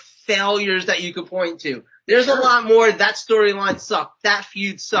more failures that you could point to. There's a lot more that storyline sucked, that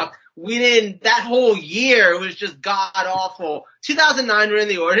feud sucked. That whole year was just god awful. 2009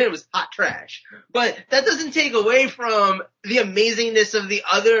 Randy Orton, it was hot trash. But that doesn't take away from the amazingness of the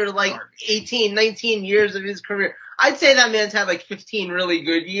other, 18, 19 years of his career. I'd say that man's had 15 really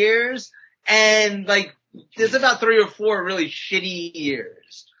good years, and there's about 3 or 4 really shitty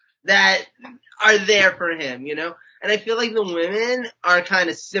years that are there for him, And I feel like the women are kind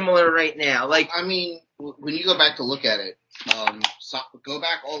of similar right now. When you go back to look at it, go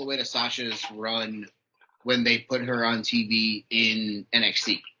back all the way to Sasha's run when they put her on TV in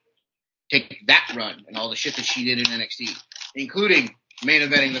NXT. Take that run and all the shit that she did in NXT, including main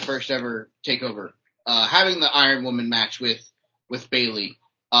eventing the first ever takeover, having the Iron Woman match with Bayley,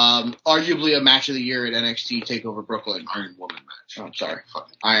 arguably a match of the year at NXT Takeover Brooklyn. Iron Woman match. Oh, I'm sorry.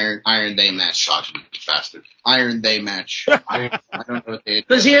 Iron They match. Sasha bastard. Iron They match. I don't know what they did.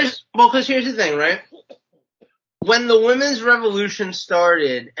 Because here's the thing, right? When the women's revolution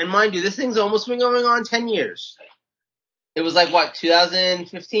started, and mind you, this thing's almost been going on 10 years. It was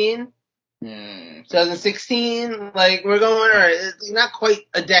 2015? 2016? We're going, alright, it's not quite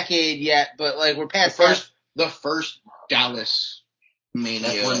a decade yet, but we're past the first Dallas Mania.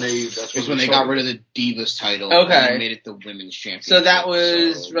 That's when they got rid of the Divas title. Okay. And they made it the women's championship. So that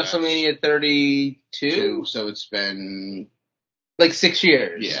was WrestleMania 32? So it's been 6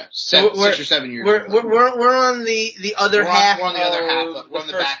 years. Yeah, 6 or 7 years. We're on the other half. We're on the other half. We're of on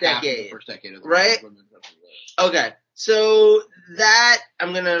the first back decade, half of the first decade of the right? women's wrestling. Okay, so that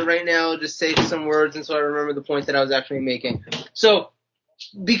I'm gonna right now just say some words, and so I remember the point that I was actually making. So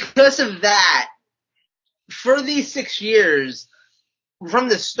because of that, for these 6 years, from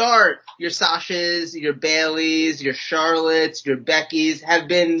the start, your Sashas, your Baileys, your Charlottes, your Beckys have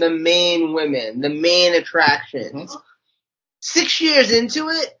been the main women, the main attractions. 6 years into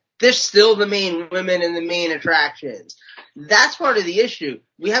it, they're still the main women and the main attractions. That's part of the issue.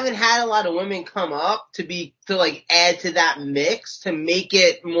 We haven't had a lot of women come up to add to that mix to make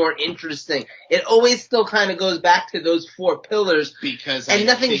it more interesting. It always still kind of goes back to those 4 pillars and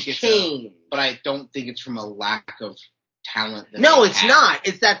nothing's changed. But I don't think it's from a lack of talent. No, it's not.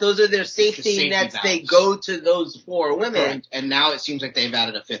 It's that those are their safety nets. Valves. They go to those 4 women. Correct. And now it seems like they've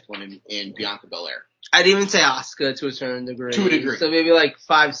added a 5th one in Bianca Belair. I'd even say Asuka to a certain degree. To a degree. So maybe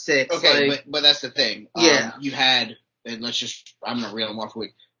 5, 6. Okay, but that's the thing. Yeah. You had, and I'm going to reel them off a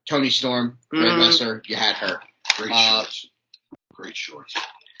week. Toni Storm, Red Wrestler, you had her. Great shorts.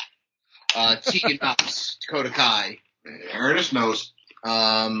 Tegan Knox, Dakota Kai. Ernest knows.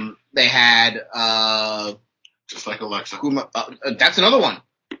 They had, just like Alexa. That's another one.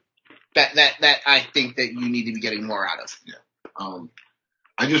 That I think that you need to be getting more out of. Yeah.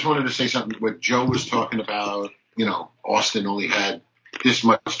 I just wanted to say something. What Joe was talking about, Austin only had this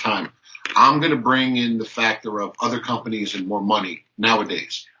much time. I'm going to bring in the factor of other companies and more money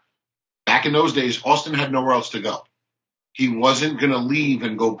nowadays. Back in those days, Austin had nowhere else to go. He wasn't going to leave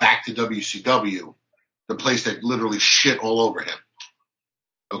and go back to WCW, the place that literally shit all over him.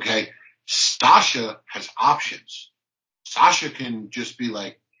 Okay? Sasha has options. Sasha can just be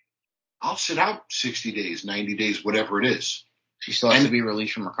like, I'll sit out 60 days, 90 days, whatever it is. She still has to be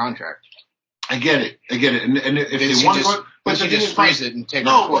released from her contract. I get it. And if they want to go, but the thing is, freeze it and take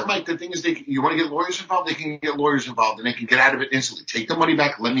no, but Mike, the thing is, you want to get lawyers involved, they can get lawyers involved, and they can get out of it instantly. Take the money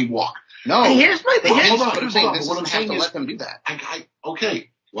back, let me walk. No. And here's my thing. Hold on. What I'm saying is, let them do that.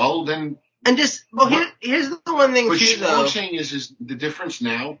 Okay. Well, then. And here's the one thing too, though. What I'm saying is the difference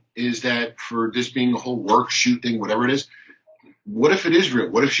now is that for this being a whole work, shoot thing, whatever it is, what if it is real?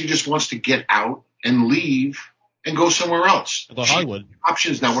 What if she just wants to get out and leave and go somewhere else. I thought Hollywood.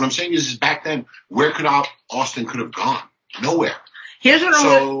 Options now. What I'm saying is back then, where could Austin could have gone? Nowhere. Here's what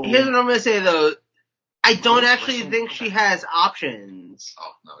I'm going to say, though. I don't actually think she has options.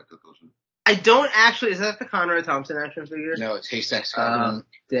 Oh, no, I took those. I don't actually. Is that the Conrad Thompson action figure? No, it's Haystack.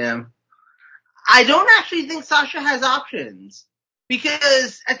 Damn. I don't actually think Sasha has options.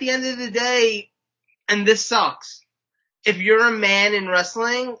 Because at the end of the day, and this sucks, if you're a man in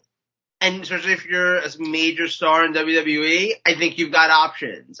wrestling, and especially if you're a major star in WWE, I think you've got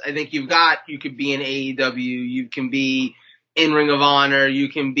options. I think you could be in AEW, you can be in Ring of Honor, you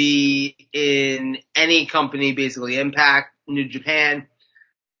can be in any company, basically, Impact, New Japan.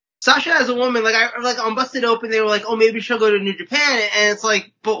 Sasha as a woman, on Busted Open, they were like, oh, maybe she'll go to New Japan, and it's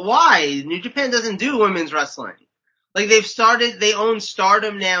like, but why? New Japan doesn't do women's wrestling. Like, they own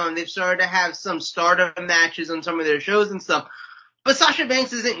Stardom now, and they've started to have some Stardom matches on some of their shows and stuff. But Sasha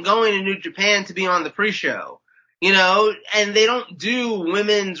Banks isn't going to New Japan to be on the pre-show, and they don't do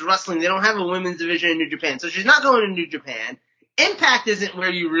women's wrestling. They don't have a women's division in New Japan, so she's not going to New Japan. Impact isn't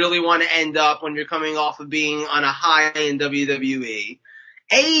where you really want to end up when you're coming off of being on a high in WWE.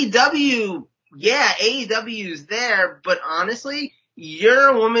 AEW, AEW's there, but honestly, you're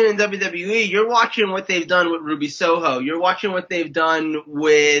a woman in WWE, you're watching what they've done with Ruby Soho, you're watching what they've done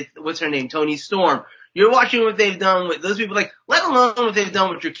with, what's her name, Toni Storm, you're watching what they've done with those people, like, let alone what they've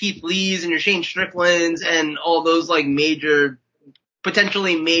done with your Keith Lees and your Shane Stricklands and all those, like,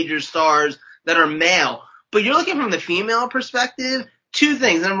 potentially major stars that are male. But you're looking from the female perspective, two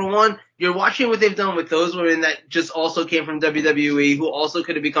things. Number one, you're watching what they've done with those women that just also came from WWE, who also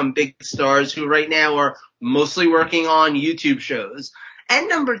could have become big stars, who right now are mostly working on YouTube shows. And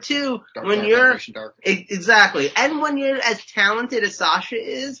number two, exactly, and when you're as talented as Sasha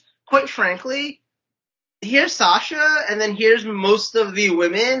is, quite frankly, here's Sasha, and then here's most of the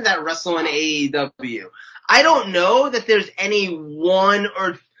women that wrestle in AEW. I don't know that there's any one,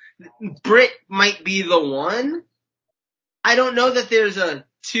 or Britt might be the one. I don't know that there's a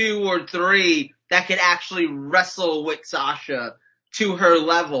 2 or 3 that could actually wrestle with Sasha to her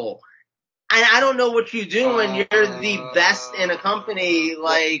level. And I don't know what you do when you're the best in a company,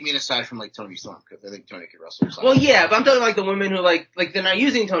 like... I mean, aside from, like, Toni Storm, because I think Toni could wrestle with Sasha. Well, yeah, but I'm talking like the women who, like they're not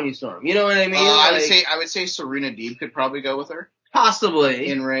using Toni Storm. You know what I mean? I would say Serena Deeb could probably go with her. Possibly.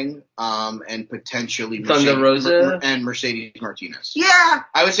 In ring, and potentially Thunder Rosa. And Mercedes Martinez. Yeah.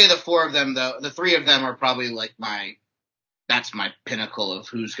 I would say the 4 of them, though, the 3 of them are probably, like, that's my pinnacle of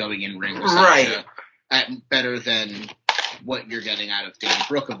who's going in ring. Right. Better than what you're getting out of Dana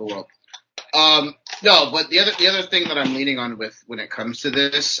Brooke of the world. No, but the other thing that I'm leaning on with when it comes to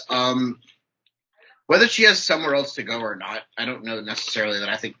this, whether she has somewhere else to go or not, I don't know necessarily that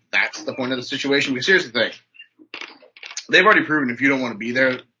I think that's the point of the situation. Because here's the thing. They've already proven if you don't want to be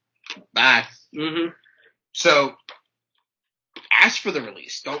there, bye. Mm-hmm. So, ask for the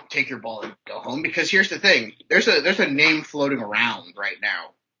release. Don't take your ball and go home. Because here's the thing. There's a name floating around right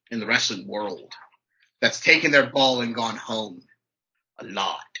now in the wrestling world that's taken their ball and gone home a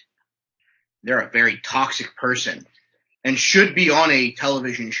lot. They're a very toxic person and should be on a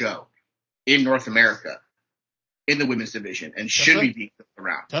television show in North America in the women's division and should be being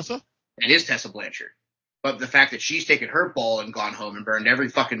around. Tessa? It is Tessa Blanchard. But the fact that she's taken her ball and gone home and burned every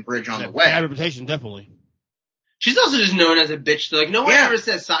fucking bridge on the way. Bad reputation, definitely. She's also just known as a bitch. Like, no one ever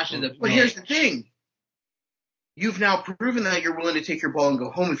says Sasha's a bitch. But here's the thing. You've now proven that you're willing to take your ball and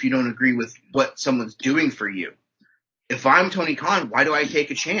go home if you don't agree with what someone's doing for you. If I'm Tony Khan, why do I take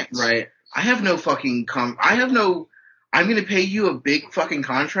a chance? Right. I have no fucking I'm going to pay you a big fucking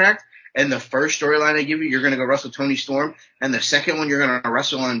contract, and the first storyline I give you, you're going to go wrestle Toni Storm, and the second one you're going to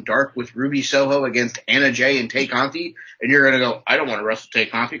wrestle on Dark with Ruby Soho against Anna Jay and Tay Conti, and you're going to go, I don't want to wrestle Tay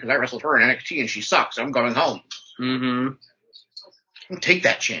Conti because I wrestled her in NXT and she sucks. I'm going home. Mm-hmm. Don't take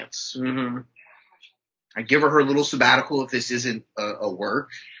that chance. Mm-hmm. I give her little sabbatical if this isn't a work.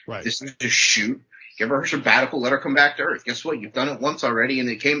 Right. This is just shoot. Give her sabbatical. Let her come back to Earth. Guess what? You've done it once already,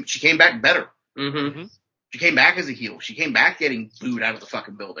 and she came back better. Mm-hmm. She came back as a heel. She came back getting booed out of the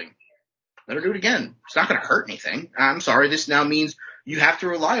fucking building. Let her do it again. It's not going to hurt anything. I'm sorry. This now means you have to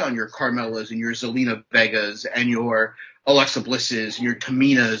rely on your Carmelas and your Zelina Vegas and your Alexa Blisses and your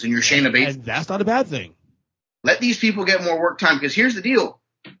Taminas and your Shayna Baszler. And that's not a bad thing. Let these people get more work time, because here's the deal.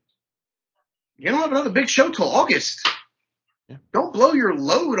 You don't have another big show till August. Yeah. Don't blow your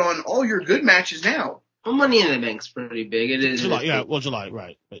load on all your good matches now. Well, Money in the Bank's pretty big. It is. July, July,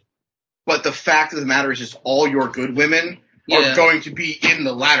 right. But the fact of the matter is just all your good women are going to be in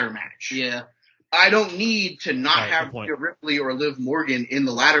the ladder match. Yeah. I don't need to not have Rhea Ripley or Liv Morgan in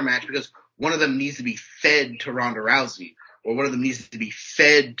the ladder match because one of them needs to be fed to Ronda Rousey or one of them needs to be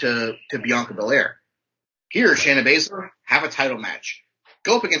fed to Bianca Belair. Here, Shayna Baszler, have a title match.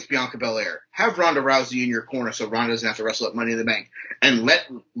 Go up against Bianca Belair. Have Ronda Rousey in your corner so Ronda doesn't have to wrestle at Money in the Bank. And let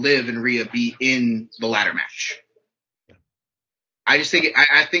Liv and Rhea be in the ladder match. I just think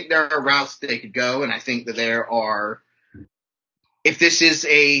I think there are routes they could go, and I think that there are. If this is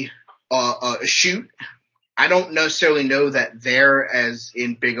a shoot, I don't necessarily know that they're as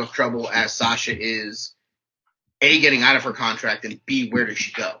in big of trouble as Sasha is. A, getting out of her contract, and B, where does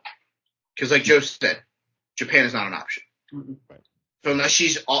she go? Because, like Joe said, Japan is not an option. Mm-hmm. Right. So unless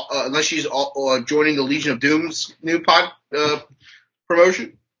she's joining the Legion of Doom's new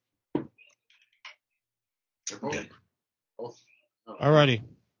promotion. Okay. Alrighty.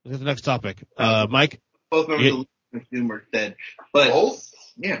 Let's get to the next topic. Mike? Both members of the Legion of Doom are dead. But, Both?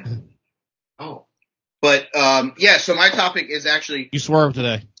 Yeah. Oh. But, yeah, so my topic is actually... You swerved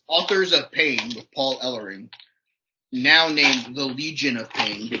today. Authors of Pain with Paul Ellering, now named the Legion of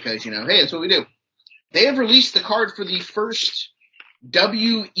Pain because, hey, that's what we do. They have released the card for the first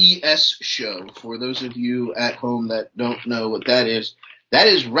WES show. For those of you at home that don't know what that is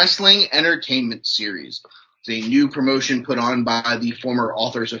Wrestling Entertainment Series. It's a new promotion put on by the former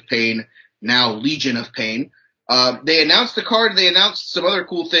Authors of Pain, now Legion of Pain. They announced the card. They announced some other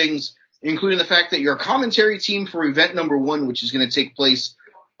cool things, including the fact that your commentary team for event number 1, which is going to take place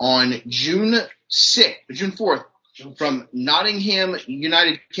on June 4th, from Nottingham,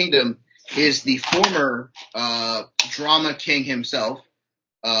 United Kingdom, is the former drama king himself,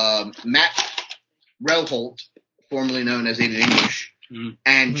 Matt Relholt, formerly known as Aiden English,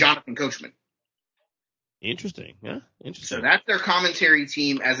 and Jonathan Coachman. Interesting. Yeah, interesting. So that's their commentary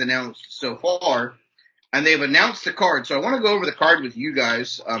team as announced so far, and they've announced the card. So I want to go over the card with you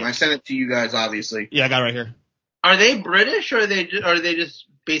guys. I sent it to you guys, obviously. Yeah, I got it right here. Are they British, or are they just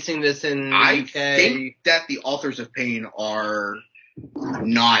basing this in the I UK? think that the Authors of Pain are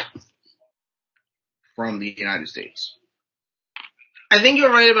not from the United States. I think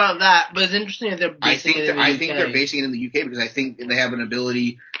you're right about that, but it's interesting that they're I basing think it in the UK. I think they're basing it in the UK because I think they have an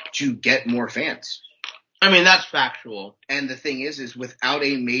ability to get more fans. I mean, that's factual. And the thing is without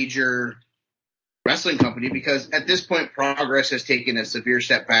a major wrestling company, because at this point Progress has taken a severe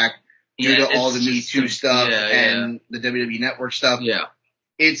step back due to all the Me Too stuff and the WWE Network stuff. Yeah.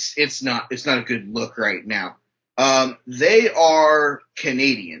 It's not a good look right now. They are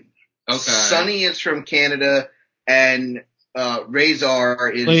Canadian. Okay. Sonny is from Canada, and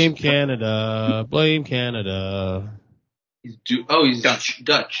Razor is Blame Canada. Blame Canada. He's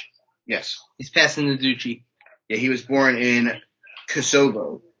Dutch. Yes. He's passing the Duchy. Yeah, he was born in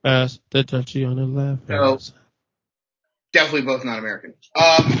Kosovo. Pass the touchy on the left. So, definitely both not American.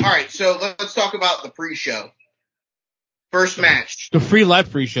 All right, so let's talk about the pre-show. First match. The free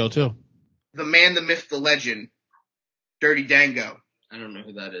live pre-show, too. The man, the myth, the legend, Dirty Dango. I don't know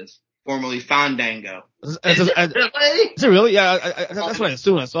who that is. Formerly Fandango. Is it really? Yeah, that's what I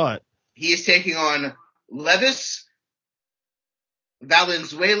assumed. I saw it. He is taking on Levis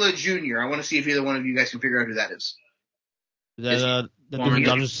Valenzuela Jr. I want to see if either one of you guys can figure out who that is. Is that the Different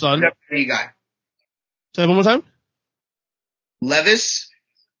Dodger's son? You guy. Say it one more time? Levis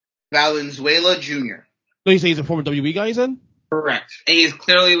Valenzuela Jr. No, you say he's a former WB guy, you said? Correct. And he's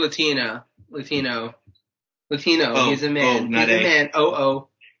clearly Latino. Latino. Oh, he's a man. not he's a man.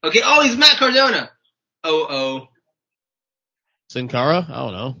 Okay. Oh, he's Matt Cardona. Sin Cara? I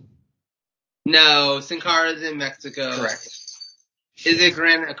don't know. No, Sin Cara's in Mexico. Correct. Is it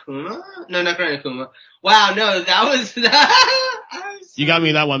Gran Akuma? No, not Gran Akuma. Wow, no, that was that. You got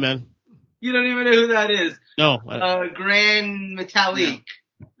me that one, man. You don't even know who that is. No. Gran Metalik.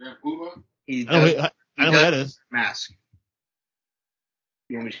 Yeah, Puma? I know who that is. Mask.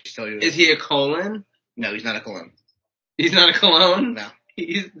 You want me to tell you? Is he a colon? No, he's not a colon. He's not a cologne? No.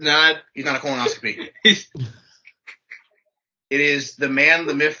 He's not a colonoscopy. It is the man,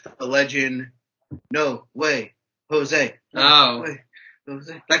 the myth, the legend. No way, Jose. No way,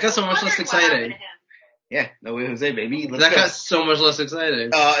 Jose. That got so much less exciting. Yeah, no way, Jose, baby. Got so much less exciting.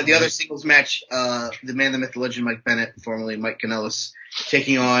 The other singles match, the man, the myth, the legend, Mike Bennett, formerly Mike Kanellis,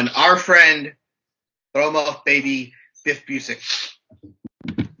 taking on our friend, throw him off, baby, Biff Busick,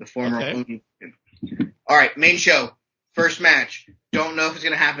 the former. Okay. All right, main show, first match. Don't know if it's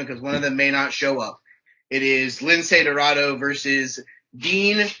going to happen because one of them may not show up. It is Lince Dorado versus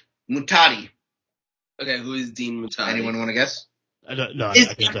Dean Mutati. Okay, who is Dean Mutati? Anyone want to guess? No, Is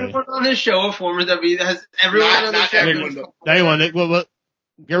I can't tell you. everyone on this show a former WWE? Has everyone on this Not show? everyone, but Anyone? Well,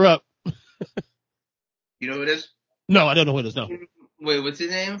 you're up. you know who it is? No, I don't know who it is. No. Wait, what's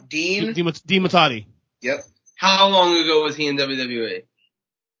his name? Dean. Di Mutati. Yep. How long ago was he in WWE?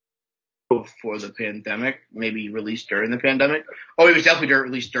 before the pandemic, maybe released during the pandemic. Oh, he was definitely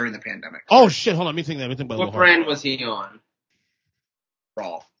released during the pandemic. Oh shit! Hold on, let me think that. Let me think about What brand was he on?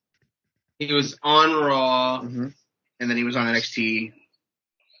 Raw. He was on Raw. Mm-hmm. And then he was on NXT.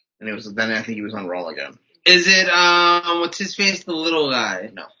 And then I think he was on Raw again. Is it, what's his face? The little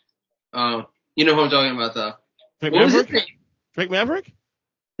guy? No. You know who I'm talking about, though. Drake What was his Maverick? name? Drake Maverick?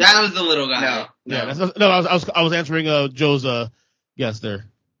 That was the little guy. No. Yeah, I was answering Joe's guess there.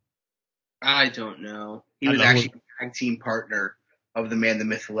 I don't know. He was actually a tag team partner of the man, the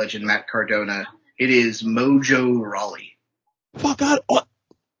myth, the legend, Matt Cardona. It is Mojo Rawley. Fuck God! Oh,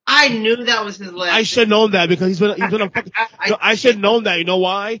 I knew that was his last I should have known that because he's been a fucking. I should have known that. You know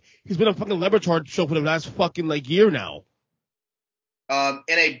why? He's been a fucking Lebertard show for the last fucking year now. In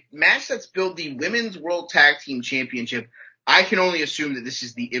a match that's billed the Women's World Tag Team Championship, I can only assume that this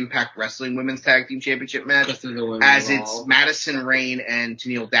is the Impact Wrestling Women's Tag Team Championship match, as it's Madison Rayne and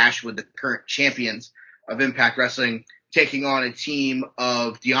Tennille Dashwood, the current champions of Impact Wrestling, taking on a team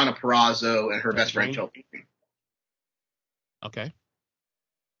of Deonna Purrazzo and her best friend Chelsea. Okay.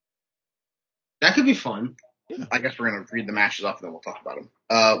 That could be fun. Yeah. I guess we're going to read the matches off and then we'll talk about them.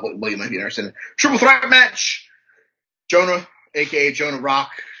 What you might be interested in. Triple threat match. Jonah, a.k.a. Jonah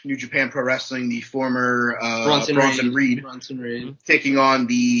Rock, New Japan Pro Wrestling, the former Bronson Reed, taking on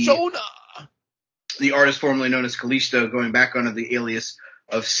the artist formerly known as Kalisto, going back under the alias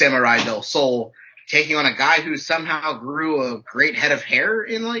of Samurai Del Sol, taking on a guy who somehow grew a great head of hair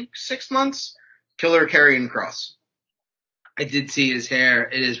in 6 months, Killer Karrion Kross. I did see his hair.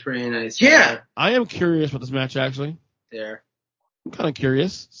 It is pretty nice. Yeah. Hair. I am curious about this match, actually. There. I'm kind of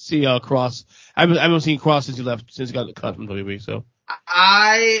curious. See Cross. I haven't seen Cross since he got cut from WWE, so.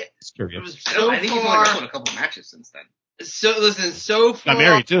 I curious. I think he's only wrestled a couple matches since then. So, listen, so far. Got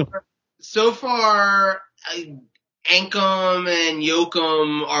married, too. So far, Ankum and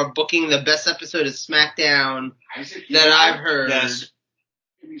Yokum are booking the best episode of SmackDown that I've heard. Yes.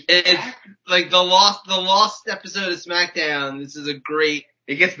 It's like the lost episode of SmackDown. This is a great.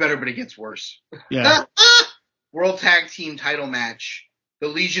 It gets better, but it gets worse. Yeah. World Tag Team title match. The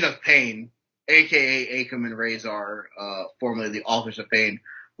Legion of Pain, a.k.a. Akam and Razor, formerly the Authors of Pain,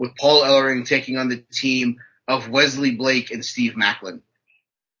 with Paul Ellering taking on the team of Wesley Blake and Steve Macklin.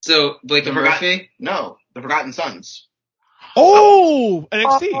 So, Blake and Murphy? No, the Forgotten Sons. Oh!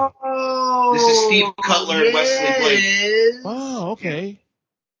 NXT. Oh, this is Steve Cutler and Wesley Blake. Oh, okay.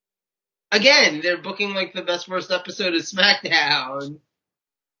 Again, they're booking the best worst episode of SmackDown.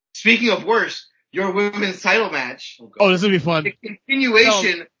 Speaking of worst, your women's title match. Oh, this will be fun. The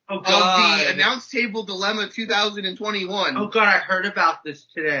continuation of the Announce Table Dilemma 2021. Oh God, I heard about this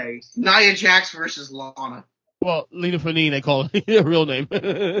today. Nia Jax versus Lana. Well, Lena Fanine, they call it a real name.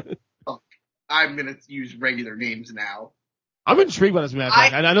 I'm gonna use regular names now. I'm intrigued by this match.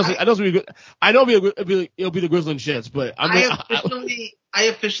 I know it'll be good. I know it'll be the Grizzly shits, but I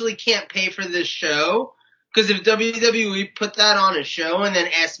officially can't pay for this show because if WWE put that on a show and then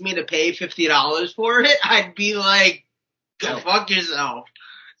asked me to pay $50 for it, I'd be like, "Go fuck yourself."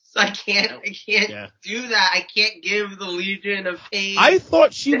 So I can't do that. I can't give the Legion of Pain. I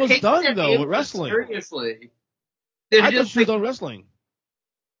thought she was done though with wrestling. Seriously, I thought she was done wrestling.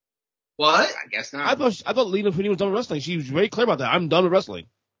 What? I guess not. I thought Lena Fanine was done with wrestling. She was very clear about that. I'm done with wrestling.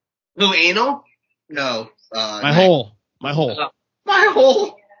 Who, anal? No. My hole. My hole.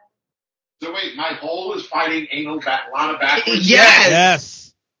 So wait, my hole is fighting Lana backwards?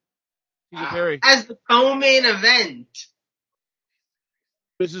 Yes. As the co-main event.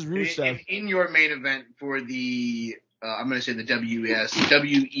 This is Rusev. In your main event for the, I'm going to say the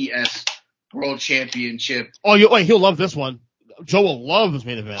WES World Championship. Oh, wait, he'll love this one. Joe will love this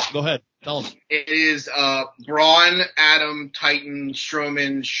main event. Go ahead. Tell us. It is Braun, Adam, Titan,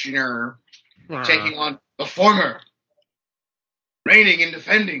 Strowman, Schnur taking on the former reigning and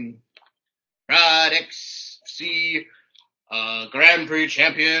defending Pride XC Grand Prix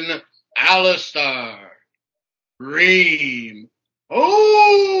champion Alistair Ream Overeem.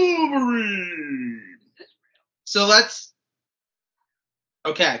 So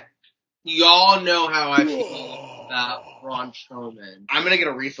okay. Y'all know how I feel about Braun Strowman. I'm gonna get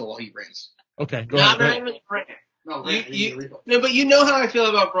a refill while he rings. Okay, go ahead. No, but you know how I feel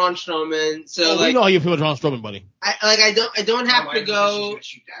about Braun Strowman. So we know how you feel about Braun Strowman, buddy. I don't have to go.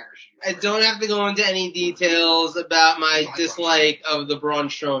 I don't have to go into any details about my dislike of the Braun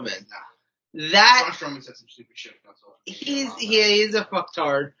Strowman. That Braun Strowman said some stupid shit. That's all. He's a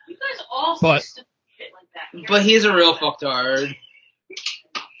fucktard. You guys all say stupid shit like that. But he's a real fucktard.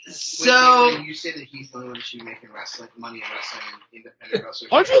 So when you say that he's the one that should be making money in wrestling and independent wrestling.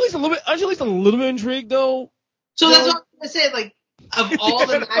 Aren't you at least a little bit intrigued though? So that's what I'm gonna say. of all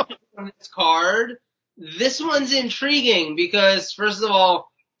the matches on this card, this one's intriguing because, first of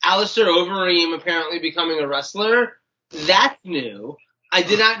all, Alistair Overeem apparently becoming a wrestler. That's new. I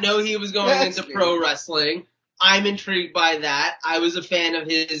did not know he was going into pro wrestling. I'm intrigued by that. I was a fan of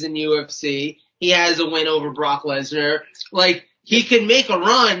his in UFC. He has a win over Brock Lesnar. Like, he can make a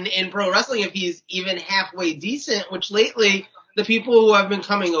run in pro wrestling if he's even halfway decent, which lately the people who have been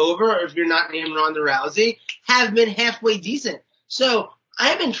coming over, or if you're not named Ronda Rousey, have been halfway decent. So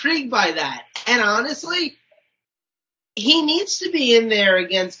I'm intrigued by that. And honestly, he needs to be in there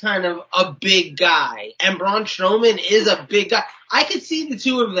against kind of a big guy. And Braun Strowman is a big guy. I could see the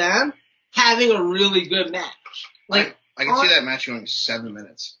two of them having a really good match. Like, I can see that match going 7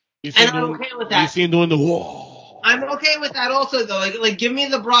 minutes. And I'm okay with that. You see him doing the whoa. I'm okay with that also, though. Like, give me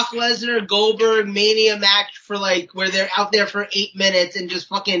the Brock Lesnar Goldberg Mania match for, like, where they're out there for 8 minutes and just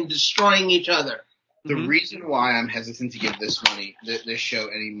fucking destroying each other. The reason why I'm hesitant to give this show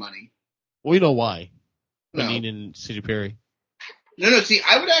any money. Well, you know why. No. Benin and CJ Perry. No, see,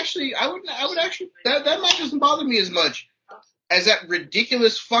 I would actually, that match doesn't bother me as much as that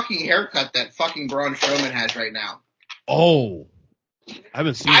ridiculous fucking haircut that fucking Braun Strowman has right now. Oh. I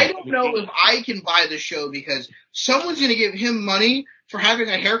haven't seen it. I don't know if I can buy the show because someone's going to give him money for having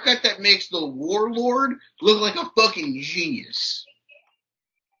a haircut that makes the Warlord look like a fucking genius.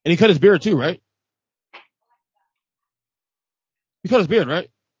 And he cut his beard too, right? He cut his beard, right?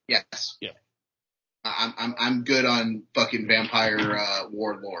 Yes. Yeah. I'm good on fucking Vampire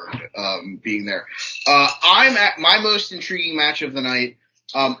Warlord being there. I'm at my most intriguing match of the night.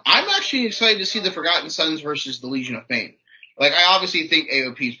 I'm actually excited to see the Forgotten Sons versus the Legion of Fame. Like, I obviously think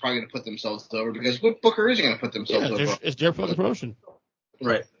AOP is probably going to put themselves over because what booker isn't going to put themselves over? It's their fucking promotion.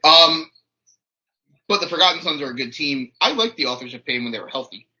 Right. But the Forgotten Sons are a good team. I liked the Authors of Pain when they were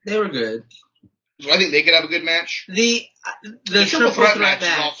healthy. They were good. So I think they could have a good match. The triple threat match is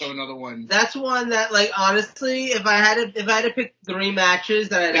also another one. That's one that, like, honestly, if I had to pick 3 matches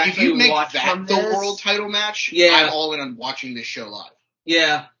that I'd actually if you make watch that from the this, world title match, yeah. I'm all in on watching this show live.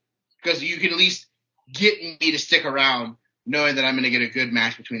 Yeah. Because you can at least get me to stick around knowing that I'm going to get a good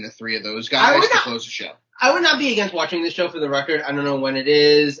match between the 3 of those guys to close the show. I would not be against watching this show for the record. I don't know when it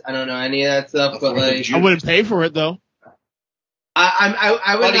is. I don't know any of that stuff, but like, I wouldn't pay for it though.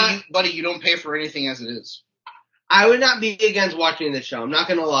 I would buddy, you don't pay for anything as it is. I would not be against watching this show. I'm not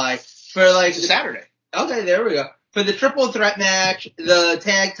gonna lie. For like it's Saturday. Okay, there we go. For the triple threat match, the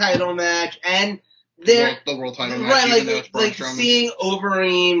tag title match, and the world title match, right? Like seeing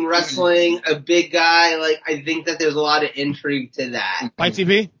Overeem wrestling a big guy. Like, I think that there's a lot of intrigue to that. Fight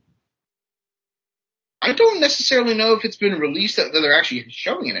TV. I don't necessarily know if it's been released that they're actually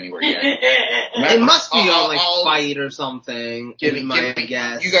showing it anywhere yet. It must be on like Fight or something. Give me my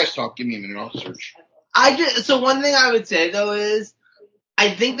guess. You guys talk. Give me a minute. I'll search. So one thing I would say though is, I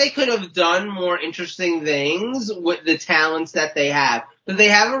think they could have done more interesting things with the talents that they have. But they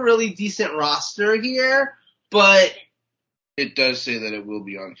have a really decent roster here, but it does say that it will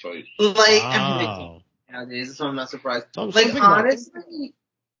be on Fight. Like everything nowadays, so I'm not surprised. Like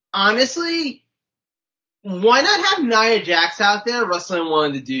honestly, why not have Nia Jax out there wrestling one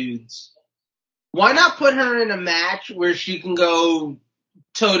of the dudes? Why not put her in a match where she can go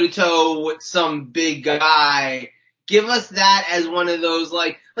toe to toe with some big guy? Give us that as one of those,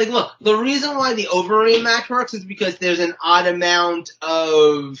 like, look, the reason why the Overeem match works is because there's an odd amount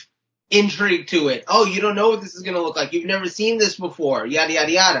of intrigue to it. Oh, you don't know what this is going to look like. You've never seen this before. Yada,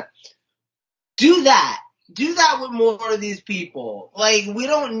 yada, yada. Do that. Do that with more of these people. Like, we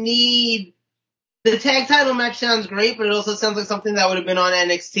don't need... The tag title match sounds great, but it also sounds like something that would have been on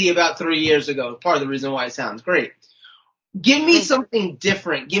NXT about 3 years ago. Part of the reason why it sounds great. Give me something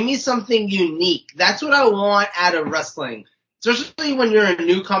different. Give me something unique. That's what I want out of wrestling. Especially when you're a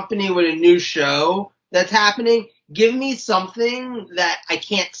new company with a new show that's happening. Give me something that I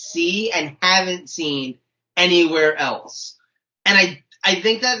can't see and haven't seen anywhere else. And I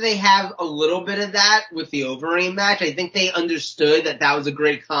think that they have a little bit of that with the Overeem match. I think they understood that that was a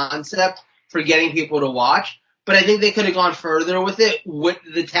great concept for getting people to watch. But I think they could have gone further with it with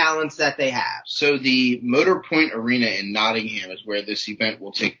the talents that they have. So the Motor Point Arena in Nottingham is where this event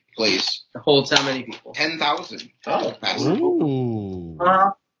will take place. It holds how many people? 10,000. Ooh.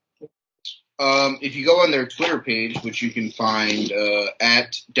 If you go on their Twitter page, which you can find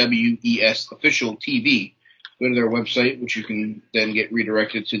at WES Official TV, go to their website, which you can then get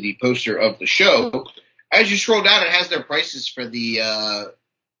redirected to the poster of the show. As you scroll down, it has their prices for the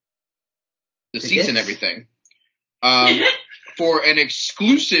seats and everything. For an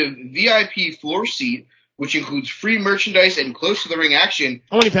exclusive VIP floor seat, which includes free merchandise and close to the ring action.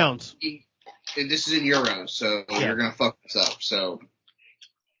 How many pounds? this is in euros, so you're gonna fuck this up. So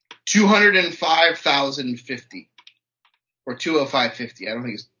 205,050 or 205.50. I don't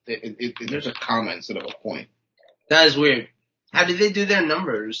think there's a comma instead of a point. That is weird. How did they do their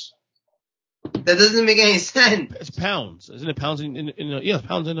numbers? That doesn't make any sense. It's pounds, isn't it? Pounds it's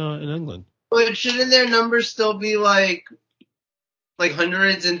pounds in England. But shouldn't their numbers still be like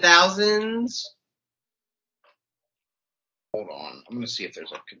hundreds and thousands? Hold on, I'm gonna see if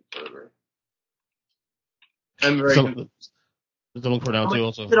there's a converter. I'm very confused. There's a link for now too,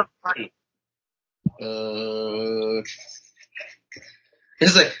 also.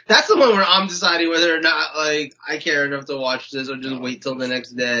 It's like, that's the one where I'm deciding whether or not, like, I care enough to watch this or just wait till the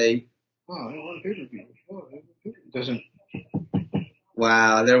next day. Oh, I don't want pay-per-view. It doesn't.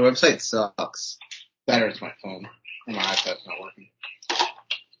 Wow, their website sucks. Better, it's my phone. And my iPad's not working.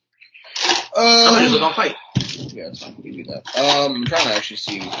 I'm gonna just look on Fight. Yeah, it's not gonna give you that. I'm trying to actually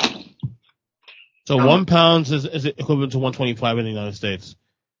see. So 1 pound is equivalent to 125 in the United States.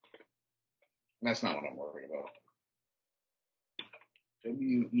 That's not what I'm worried about.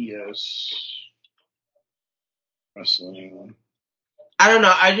 WES Wrestling. I don't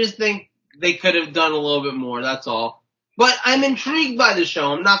know. I just think they could have done a little bit more. That's all. But I'm intrigued by the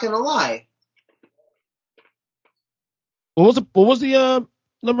show. I'm not gonna lie. What was the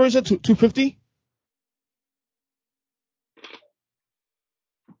number? Is it 250?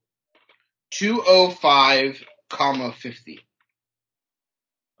 205, 50. 5, 50.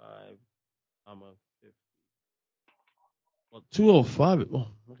 Well, 205. Oh,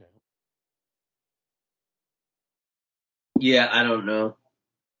 okay. Yeah, I don't know.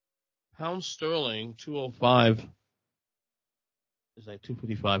 Pound sterling 205 is like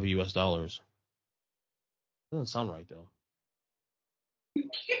 255 US dollars. Doesn't sound right though.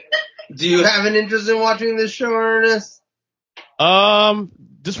 Do you have an interest in watching this show, Ernest?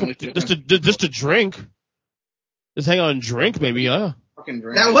 Just to drink. Just hang out and drink, maybe, yeah.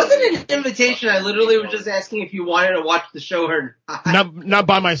 That wasn't an invitation. I literally was just asking if you wanted to watch the show or not. Not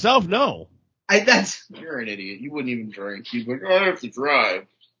by myself, no. You're an idiot. You wouldn't even drink. You'd be like, oh, I have to drive.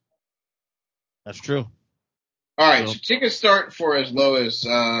 That's true. All right, so tickets start for as low as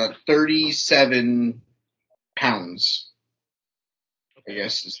 37 pounds. I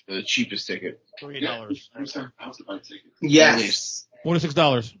guess is the cheapest ticket. $3. Yes.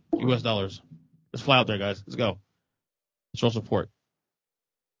 $46 US dollars. Let's fly out there, guys. Let's go. Show support.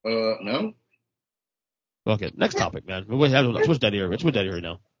 No. Okay, next topic, man. What's dead here? It's dead here right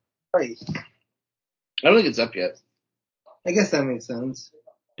now. Right. I don't think it's up yet. I guess that makes sense.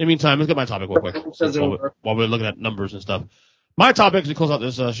 In the meantime, let's get my topic real quick while we're looking at numbers and stuff. My topic to close out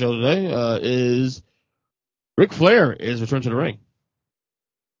this show today is Ric Flair is returned to the ring.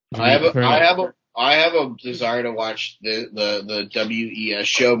 I have a desire to watch the WES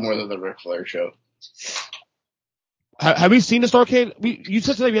show more than the Ric Flair show. Have we seen the Starrcade? You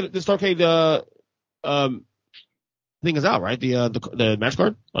said today the Starrcade thing is out, right? The match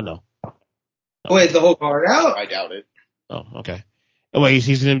card? Oh no. Wait, the whole card out? I doubt it. Oh, okay. Anyway,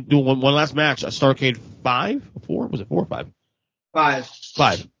 he's going to do one last match, a Starrcade 5? 4? Was it 4 or 5? 5.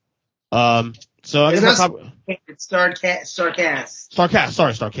 5. So I guess it's Starrcast. Starrcast.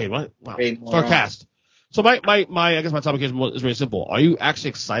 Sorry, Starrcade. What? Wow. Starrcast. So my I guess my topic is very simple. Are you actually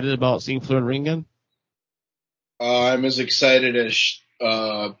excited about seeing Flair in the ring again? I'm as excited as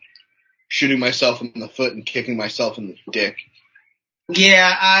shooting myself in the foot and kicking myself in the dick.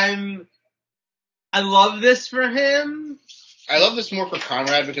 Yeah, I love this for him. I love this more for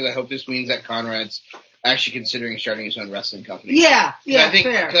Conrad because I hope this means that Conrad's actually considering starting his own wrestling company. Yeah, fair.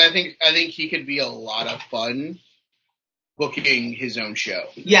 Because I think he could be a lot of fun booking his own show.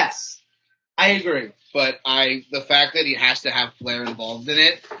 Yes, I agree. But the fact that he has to have Flair involved in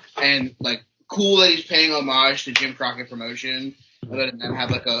it, and like cool that he's paying homage to Jim Crockett Promotion, and then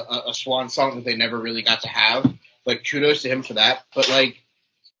have like a swan song that they never really got to have. Like kudos to him for that. But like,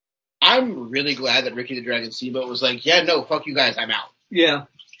 I'm really glad that Ricky the Dragon Steamboat was like, yeah, no, fuck you guys, I'm out. Yeah,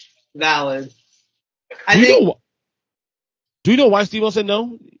 valid. Do you know why Steve said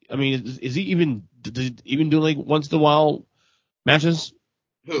no? I mean, is he even doing like once in a while matches?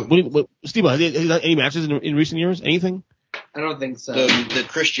 Who? Steve, has he done any matches in recent years? Anything? I don't think so. The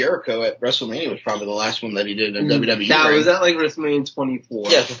Chris Jericho at WrestleMania was probably the last one that he did in WWE. Was that like WrestleMania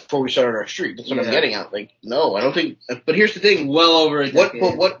 24? Yeah, before we started our streak. That's what I'm getting at. Like, no, I don't think. But here's the thing. Well over a decade.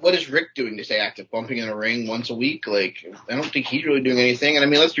 What is Rick doing to stay active? Bumping in a ring once a week? Like, I don't think he's really doing anything. And I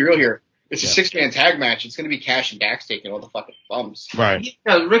mean, let's be real here. It's a 6-man tag match. It's going to be Cash and Dax taking all the fucking bumps. Right.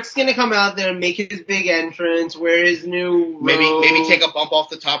 Yeah, Rick's going to come out there and make his big entrance, wear his new robe. Maybe take a bump off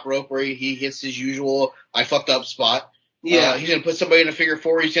the top rope where he hits his usual I fucked up spot. Yeah. He's going to put somebody in a figure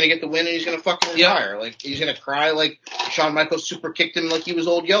four. He's going to get the win, and he's going to fucking retire. Like, he's going to cry like Shawn Michaels super kicked him like he was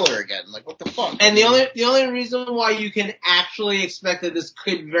Old Yeller again. Like, what the fuck? And the only reason why you can actually expect that this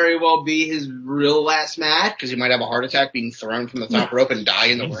could very well be his real last match. Because he might have a heart attack being thrown from the top rope and die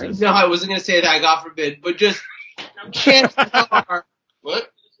in the ring. No, I wasn't going to say that, God forbid. But just chances are.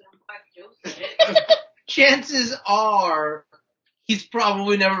 What? Chances are he's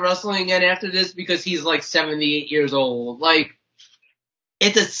probably never wrestling again after this because he's like 78 years old. Like,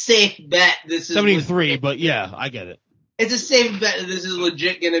 it's a safe bet this is 73, but yeah, I get it. It's a safe bet that this is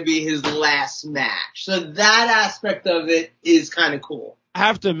legit going to be his last match. So that aspect of it is kind of cool. I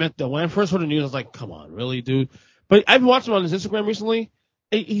have to admit, though, when I first heard the news, I was like, come on, really, dude? But I've been watching him on his Instagram recently.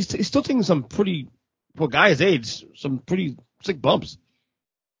 He's still taking some pretty, for a guy his age, some pretty sick bumps.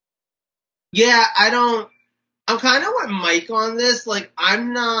 Yeah, I'm kind of with Mike on this. Like,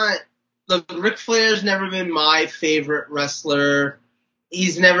 Ric Flair's never been my favorite wrestler.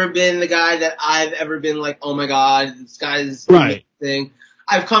 He's never been the guy that I've ever been like, oh my God, this guy's amazing.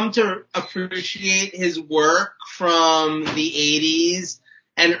 I've come to appreciate his work from the 80s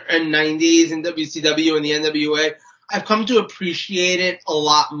and 90s in WCW and the NWA. I've come to appreciate it a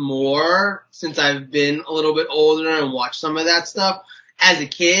lot more since I've been a little bit older and watched some of that stuff. As a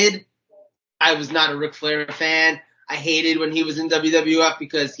kid, I was not a Ric Flair fan. I hated when he was in WWF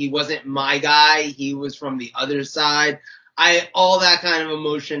because he wasn't my guy. He was from the other side. All that kind of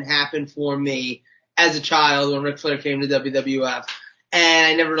emotion happened for me as a child when Ric Flair came to WWF. And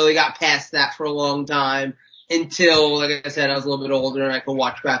I never really got past that for a long time until, like I said, I was a little bit older and I could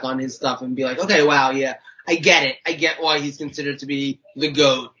watch back on his stuff and be like, okay, wow, yeah, I get it. I get why he's considered to be the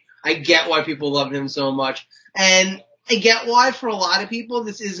GOAT. I get why people love him so much. And I get why for a lot of people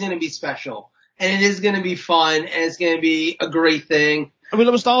this is going to be special. And it is going to be fun, and it's going to be a great thing. And we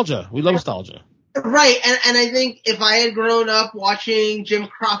love nostalgia. Right, and I think if I had grown up watching Jim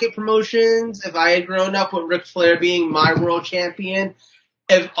Crockett promotions, if I had grown up with Ric Flair being my world champion,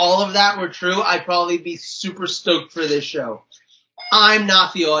 if all of that were true, I'd probably be super stoked for this show. I'm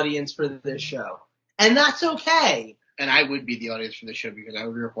not the audience for this show. And that's okay. And I would be the audience for this show because I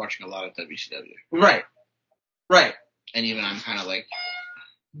grew up watching a lot of WCW. Right. And even I'm kind of like...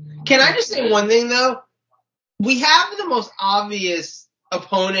 Can I just say one thing, though? We have the most obvious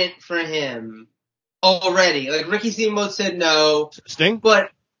opponent for him already. Like, Ricky Steamboat said no. Sting? But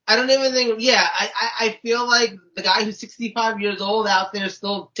I don't even think, I feel like the guy who's 65 years old out there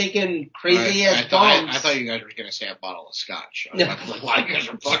still taking crazy ass bumps. I thought you guys were going to say a bottle of scotch. I was like, why you guys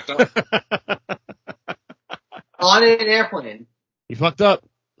are fucked up? On an airplane. You fucked up.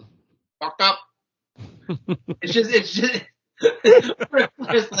 Fucked up. It's just Ric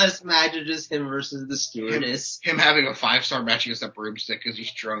last match is just him versus the stewardess. Him having a 5-star match against a broomstick because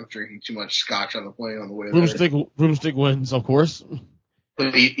he's drunk, drinking too much scotch on the plane on the way there. Broomstick wins, of course.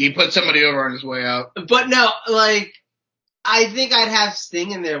 But he put somebody over on his way out. But no, like, I think I'd have Sting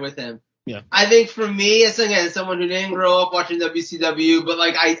in there with him. Yeah. I think for me, as someone who didn't grow up watching WCW, but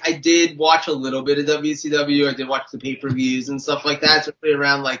like I did watch a little bit of WCW. I did watch the pay-per-views and stuff like that, especially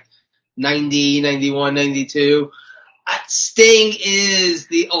around like 90, 91, 92. Sting is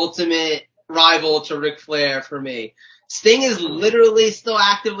the ultimate rival to Ric Flair for me. Sting is literally still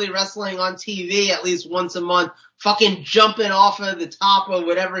actively wrestling on TV at least once a month, fucking jumping off of the top of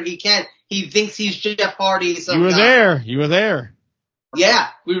whatever he can. He thinks he's Jeff Hardy sometimes. You were there. Yeah,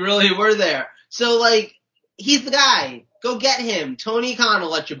 we really were there. So, like, he's the guy. Go get him. Tony Khan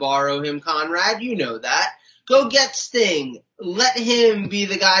will let you borrow him, Conrad. You know that. Go get Sting. Let him be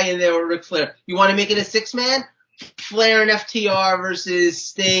the guy in there with Ric Flair. You want to make it a 6-man? Flair and FTR versus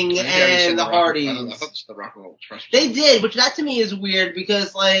Sting and the Hardys. I thought it's the Rock and Roll Express. They did, which that to me is weird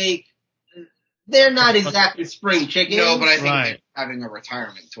because, like, they're not exactly spring chickens. No, but I think they're having a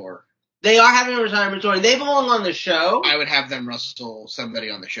retirement tour. They are having a retirement tour, and they belong on the show. I would have them wrestle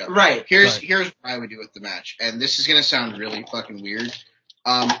somebody on the show. Right. Here's what I would do with the match, and this is going to sound really fucking weird.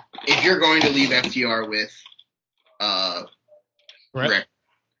 If you're going to leave FTR with Rick,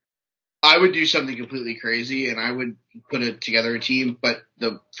 I would do something completely crazy, and I would put together a team, but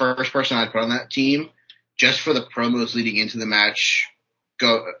the first person I'd put on that team, just for the promos leading into the match,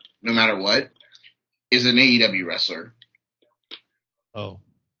 no matter what, is an AEW wrestler. Oh.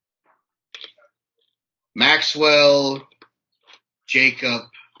 Maxwell, Jacob,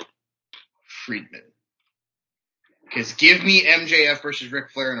 Friedman. Because give me MJF versus Ric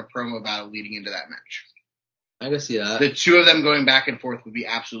Flair in a promo battle leading into that match. I can see that. The two of them going back and forth would be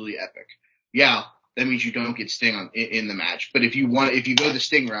absolutely epic. Yeah, that means you don't get Sting in the match. But if you go the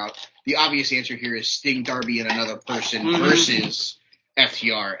Sting route, the obvious answer here is Sting, Darby, and another person versus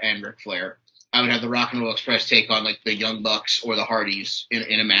FTR and Ric Flair. I would have the Rock and Roll Express take on like the Young Bucks or the Hardys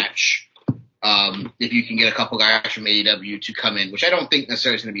in a match. If you can get a couple guys from AEW to come in, which I don't think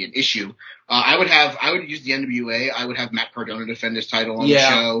necessarily is going to be an issue. I would use the NWA. I would have Matt Cardona defend his title on the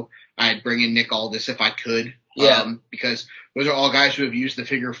show. I'd bring in Nick Aldis if I could. Because those are all guys who have used the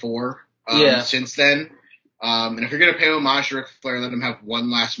figure four since then. And if you're going to pay homage to Ric Flair, let him have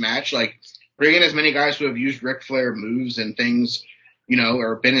one last match. Like, bring in as many guys who have used Ric Flair moves and things, you know,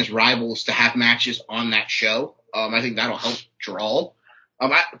 or been his rivals to have matches on that show. I think that'll help draw.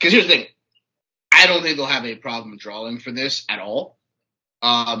 Because here's the thing. I don't think they'll have a problem drawing for this at all.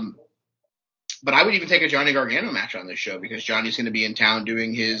 But I would even take a Johnny Gargano match on this show because Johnny's going to be in town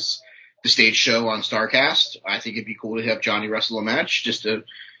doing the stage show on Starrcast. I think it'd be cool to have Johnny wrestle a match just to,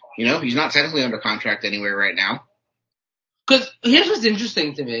 you know, he's not technically under contract anywhere right now. Because here's what's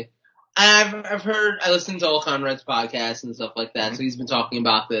interesting to me. I listened to all Conrad's podcasts and stuff like that, so he's been talking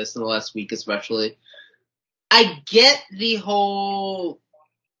about this in the last week especially. I get the whole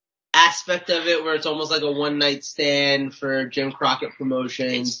aspect of it where it's almost like a one-night stand for Jim Crockett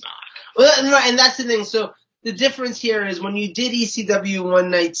Promotions. It's not. Well, and that's the thing. So the difference here is when you did ECW One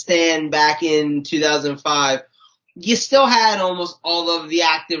Night Stand back in 2005, you still had almost all of the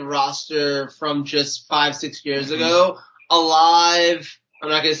active roster from just 5-6 years ago alive. I'm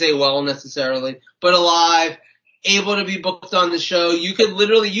not going to say well necessarily, but alive, able to be booked on the show. You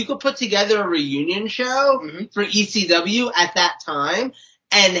could put together a reunion show for ECW at that time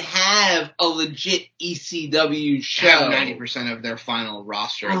and have a legit ECW show. Have 90% of their final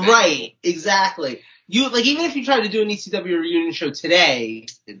roster. Right, exactly. Even if you tried to do an ECW reunion show today,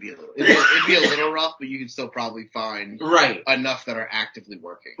 it'd be a little rough, but you can still probably find enough that are actively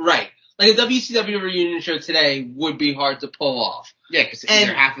working. Right. Like a WCW reunion show today would be hard to pull off. Yeah, because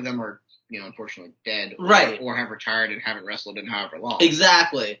either half of them are, you know, unfortunately dead, or have retired and haven't wrestled in however long.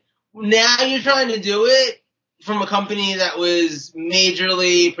 Exactly. Now you're trying to do it from a company that was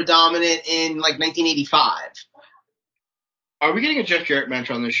majorly predominant in like 1985. Are we getting a Jeff Jarrett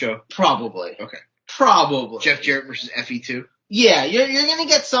match on this show? Probably. Okay. Probably. Jeff Jarrett versus FE2? Yeah, you're gonna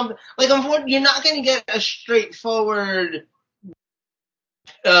get something, like, unfortunately, you're not gonna get a straightforward,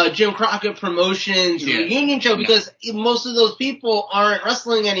 Jim Crockett Promotions reunion show because most of those people aren't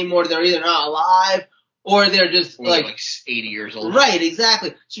wrestling anymore. They're either not alive or they're just they're like 80 years old. Right,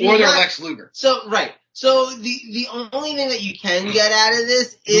 exactly. So or they're Lex Luger. So, right. So the only thing that you can get out of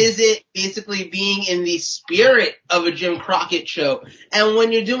this is it basically being in the spirit of a Jim Crockett show. And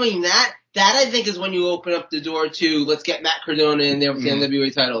when you're doing that I think is when you open up the door to let's get Matt Cardona in there with the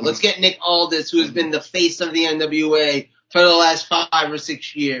NWA title. Let's get Nick Aldis, who has been the face of the NWA for the last 5 or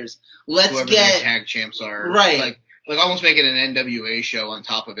 6 years. Let's whoever get the tag champs are. Right. Like almost make it an NWA show on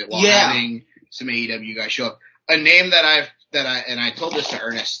top of it while having some AEW guys show up. A name that I told this to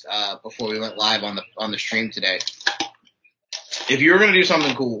Ernest before we went live on the stream today. If you were gonna do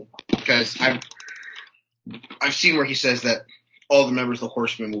something cool, because I've seen where he says that all the members of the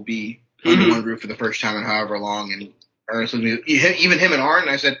Horsemen will be under one roof for the first time in however long, and Ernest was even him and Arn, and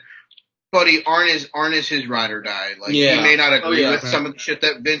I said, buddy, Arn is his ride or die. Like he may not agree with some of the shit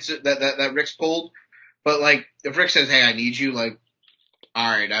that that Rick's pulled, but like if Rick says, hey, I need you, like, all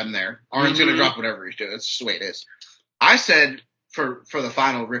right, I'm there. Arn's gonna drop whatever he's doing. That's just the way it is. I said for the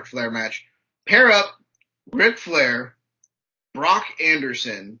final Ric Flair match, pair up Ric Flair, Brock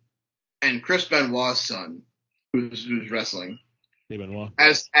Anderson, and Chris Benoit's son, who's wrestling,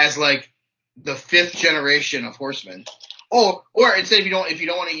 as like the 5th generation of Horsemen. Or instead, if you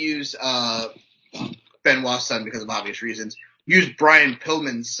don't want to use Benoit's son because of obvious reasons, use Brian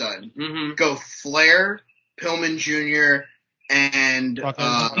Pillman's son. Go Flair, Pillman Jr., and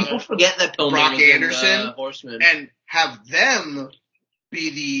people forget that Pillman Brock was Anderson, in, Horseman, and have them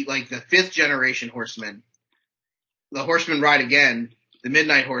be the 5th generation Horsemen. The Horsemen ride again, the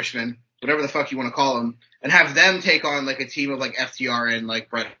Midnight Horsemen, whatever the fuck you want to call them, and have them take on like a team of like FTR and like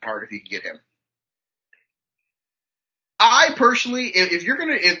Bret Hart if you can get him. I personally,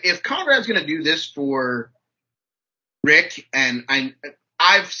 if Conrad's gonna do this for Rick, and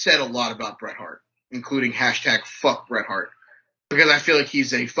I've said a lot about Bret Hart, including hashtag fuck Bret Hart, because I feel like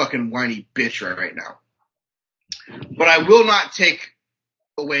he's a fucking whiny bitch right now. But I will not take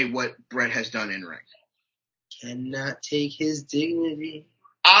away what Bret has done in ring. Cannot take his dignity.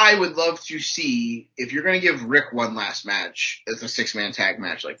 I would love to see, if you're going to give Rick one last match, as a 6-man tag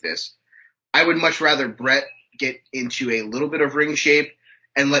match like this, I would much rather Bret get into a little bit of ring shape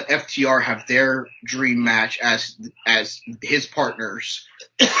and let FTR have their dream match as his partners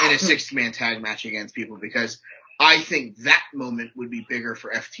in a 6-man tag match against people, because I think that moment would be bigger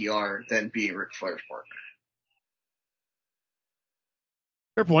for FTR than being Ric Flair's partner.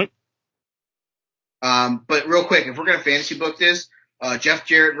 Fair point. But real quick, if we're going to fantasy book this, Jeff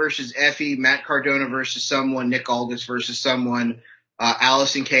Jarrett versus Effie, Matt Cardona versus someone, Nick Aldis versus someone,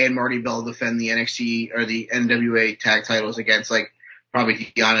 Allison Kay and Marty Bell defend the NXT or the NWA tag titles against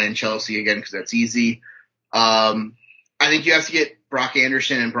probably Deanna and Chelsea again because that's easy. I think you have to get Brock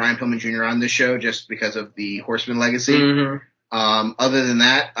Anderson and Brian Pillman Jr. on this show just because of the Horseman legacy. Mm-hmm. Other than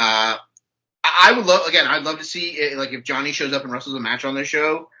that, I'd love to see it, if Johnny shows up and wrestles a match on this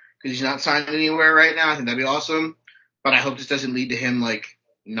show because he's not signed anywhere right now. I think that'd be awesome. But I hope this doesn't lead to him I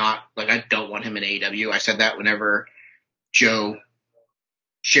don't want him in AEW. I said that whenever Joe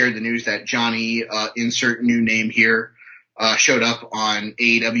shared the news that Johnny, insert new name here, showed up on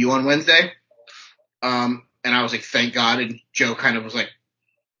AEW on Wednesday. And I was like, thank God. And Joe kind of was like,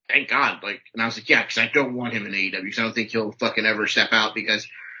 thank God. And I was like, yeah, because I don't want him in AEW because I don't think he'll fucking ever step out because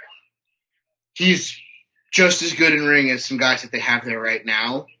he's just as good in ring as some guys that they have there right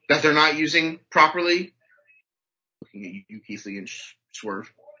now that they're not using properly. Looking at you, Keith Lee and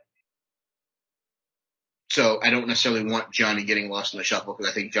Swerve. So I don't necessarily want Johnny getting lost in the shuffle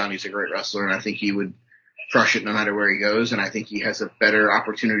because I think Johnny's a great wrestler and I think he would crush it no matter where he goes. And I think he has a better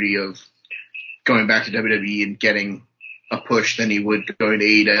opportunity of going back to WWE and getting a push than he would going to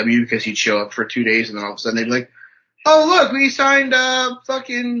AEW because he'd show up for 2 days and then all of a sudden they'd be like, oh, look, we signed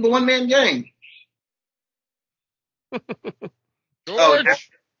fucking the one-man gang. Oh,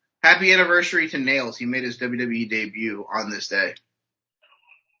 happy anniversary to Nails. He made his WWE debut on this day.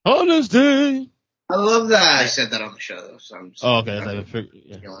 On this day. I love that. I said that on the show, though, so I'm just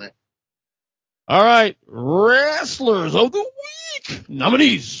feeling it. All right, wrestlers of the week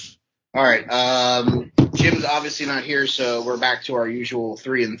nominees. All right, Jim's obviously not here, so we're back to our usual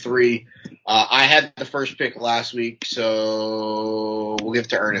 3 and 3. I had the first pick last week, so we'll give it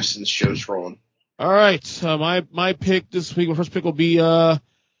to Ernest since show's rolling. All right, my pick this week, my first pick will be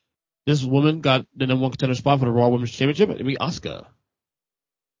this woman got the number 1 contender spot for the Raw Women's Championship. It'll be Asuka.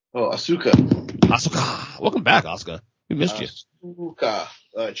 Oh, Asuka. Welcome back, Asuka. We missed you. Asuka.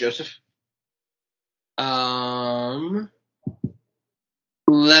 Joseph?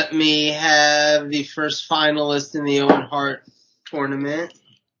 Let me have the first finalist in the Owen Hart tournament,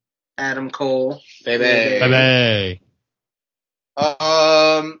 Adam Cole. Baby. All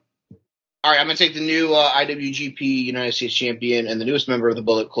right, I'm going to take the new IWGP United States Champion and the newest member of the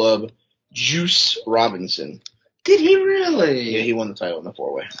Bullet Club, Juice Robinson. Did he really? Yeah, he won the title in the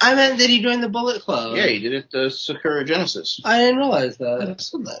 4-way. I meant, did he join the Bullet Club? Yeah, he did it the Sakura Genesis. I didn't realize that. I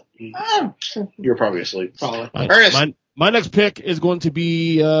said that. You were probably asleep. Probably. Ernest. My next pick is going to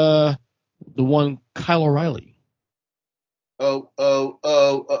be the one Kyle O'Reilly.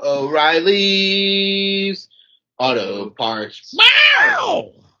 O'Reilly's Auto Parts.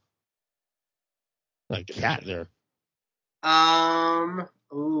 Wow! Like cat there.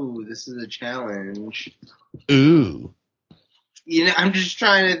 Ooh, this is a challenge. Ooh. I'm just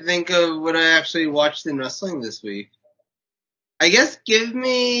trying to think of what I actually watched in wrestling this week. I guess give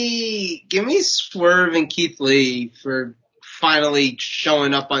me Swerve and Keith Lee for finally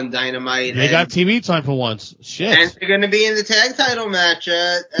showing up on Dynamite. They got TV time for once. Shit. And they're going to be in the tag title match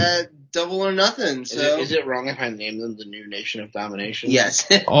at Double or Nothing. So Is it wrong if I name them the New Nation of Domination? Yes.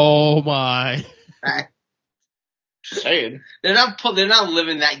 Oh my. Just saying. They're not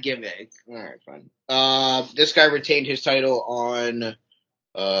living that gimmick. All right, fine. This guy retained his title on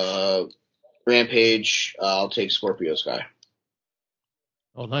Rampage. I'll take Scorpio Sky.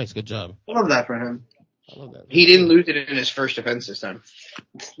 Oh, nice. Good job. I love that for him. I love that. He didn't lose it in his first defense this time.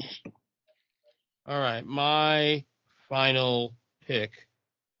 All right. My final pick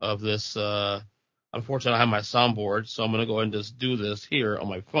of this, unfortunately, I have my soundboard, so I'm going to go ahead and just do this here on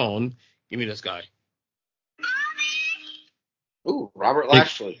my phone. Give me this guy. Ooh, Robert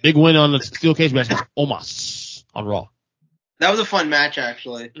Lashley. Big win on the steel cage match against Omos on Raw. That was a fun match,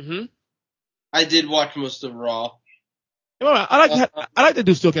 actually. Mm-hmm. I did watch most of Raw. I like to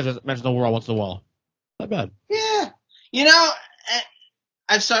do steel cage matches on Raw once in a while. Not bad. Yeah.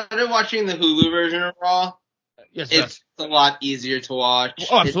 I've started watching the Hulu version of Raw. Yes, it's a lot easier to watch.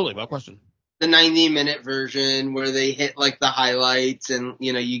 Oh, absolutely. No question. The 90-minute version where they hit, the highlights and,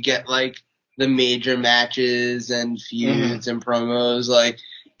 you get, the major matches and feuds and promos.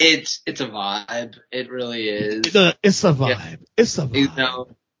 It's a vibe. It really is. It's a vibe. Yeah. It's a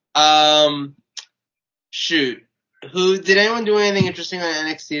vibe. Shoot. Did anyone do anything interesting on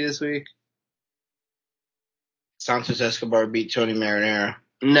NXT this week? Santos Escobar beat Tony Marinara.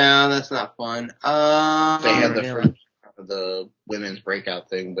 No, that's not fun. They had the women's breakout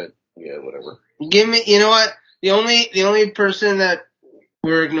thing, but yeah, whatever. You know what? The only person that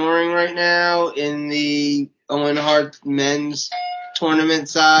we're ignoring right now in the Owen Hart men's tournament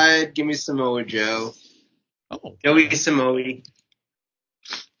side, give me Samoa Joe. Oh. Joey Samoa.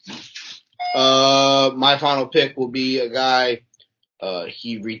 My final pick will be a guy.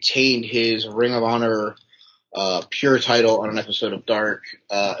 He retained his Ring of Honor pure title on an episode of Dark.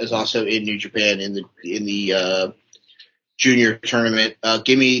 Is also in New Japan in the junior tournament.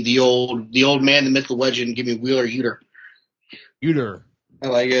 Give me the old man, the myth, the legend. Give me Wheeler Yuta. Yuta. I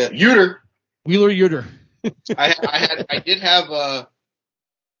like it. Yuta. Wheeler Yuta. I did have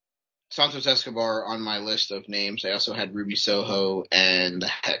Santos Escobar on my list of names. I also had Ruby Soho and the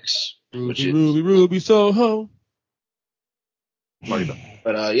Hex. Ruby Soho.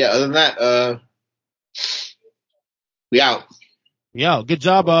 But other than that, we out. Yeah, good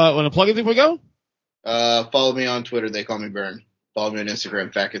job. Want to plug anything before we go? Follow me on Twitter. They call me Burn. Follow me on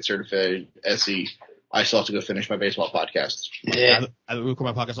Instagram. Fat Kid Certified SE. I still have to go finish my baseball podcast. Yeah. I record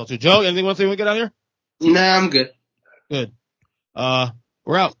my podcast also too. Joe, anything you want to say when we get out here? Nah, I'm good. Good.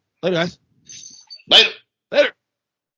 We're out. Later, guys.